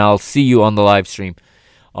me, and I'll see you on the live stream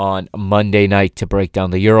on Monday night to break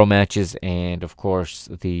down the Euro matches and, of course,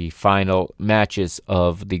 the final matches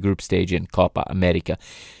of the group stage in Copa America.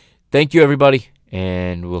 Thank you, everybody,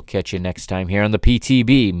 and we'll catch you next time here on the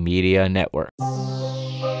PTB Media Network.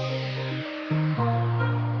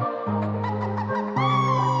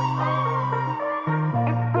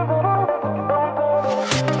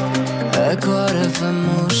 Agora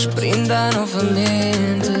vamos brindar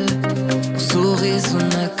novamente. O sorriso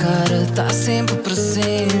na cara tá sempre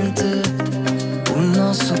presente. O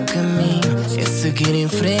nosso caminho é seguir em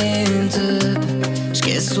frente.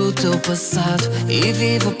 Esquece o teu passado e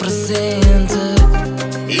vive o presente.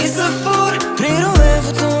 E se for querer eu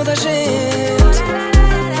levo toda a gente.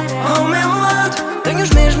 Ao meu lado tenho os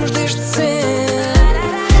mesmos desde sempre.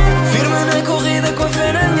 Firme na corrida com a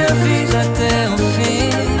fé na minha vida até o fim.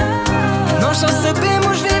 Nós só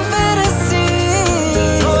sabemos viver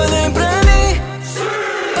assim. Olhem para mim.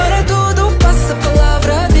 Para tudo passa a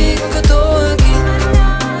palavra, digo que eu tô aqui.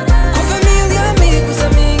 Com família e amigos à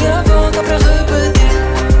minha volta para repetir.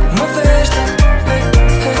 Uma festa, hey,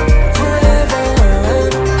 hey, forever.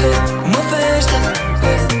 Hey, uma festa,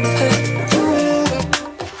 hey, hey.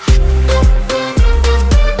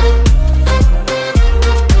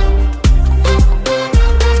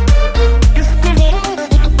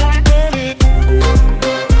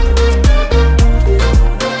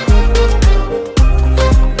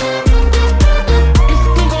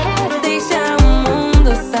 Deixa o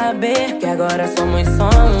mundo saber que agora somos só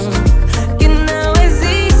um. Que não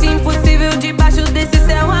existe impossível debaixo desse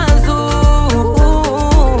céu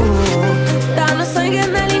azul. Tá no sangue,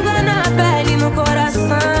 na língua, na pele, no coração.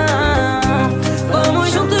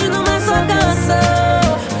 Vamos juntos numa só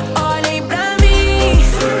canção. Olhem pra mim.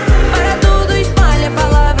 Para tudo espalhe a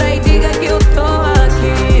palavra e diga que eu tô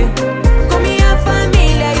aqui. Com minha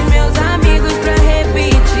família e meus amigos pra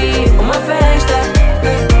repetir. Uma festa,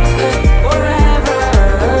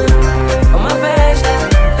 forever. Uma festa,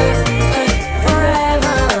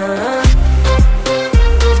 forever.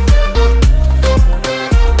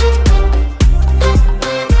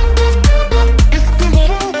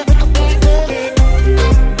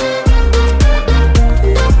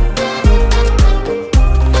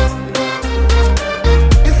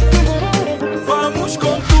 Vamos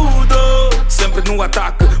com tudo, sempre no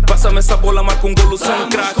ataque. Passa-me essa bola, marca um golo, só no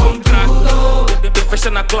crack. Tem festa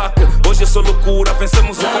na claque, hoje é só loucura,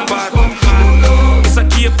 vencemos o combate. Isso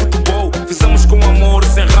aqui é futebol, fizemos com amor,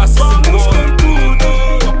 sem raça, sem cor.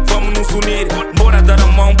 Vamos nos unir, bora dar a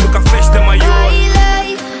mão porque a festa é maior.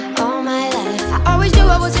 All my life, I always knew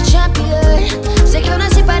I was a champion. Sei que eu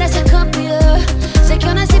nasci para ser campeã. Sei que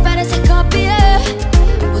eu nasci para ser campeã.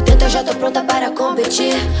 Por dentro eu já tô pronta para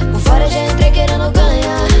competir. Por fora já entrei querendo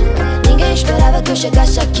ganhar. Ninguém esperava que eu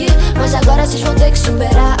chegasse aqui, mas agora vocês vão ter que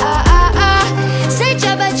superar. Sente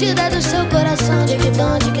a batida do seu coração.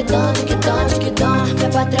 Digidom, digidom, digidom, digidom. Minha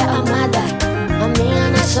pátria amada, a minha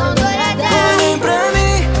nação dourada. Olhem pra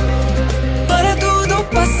mim. Para tudo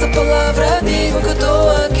passa a palavra, digo que eu tô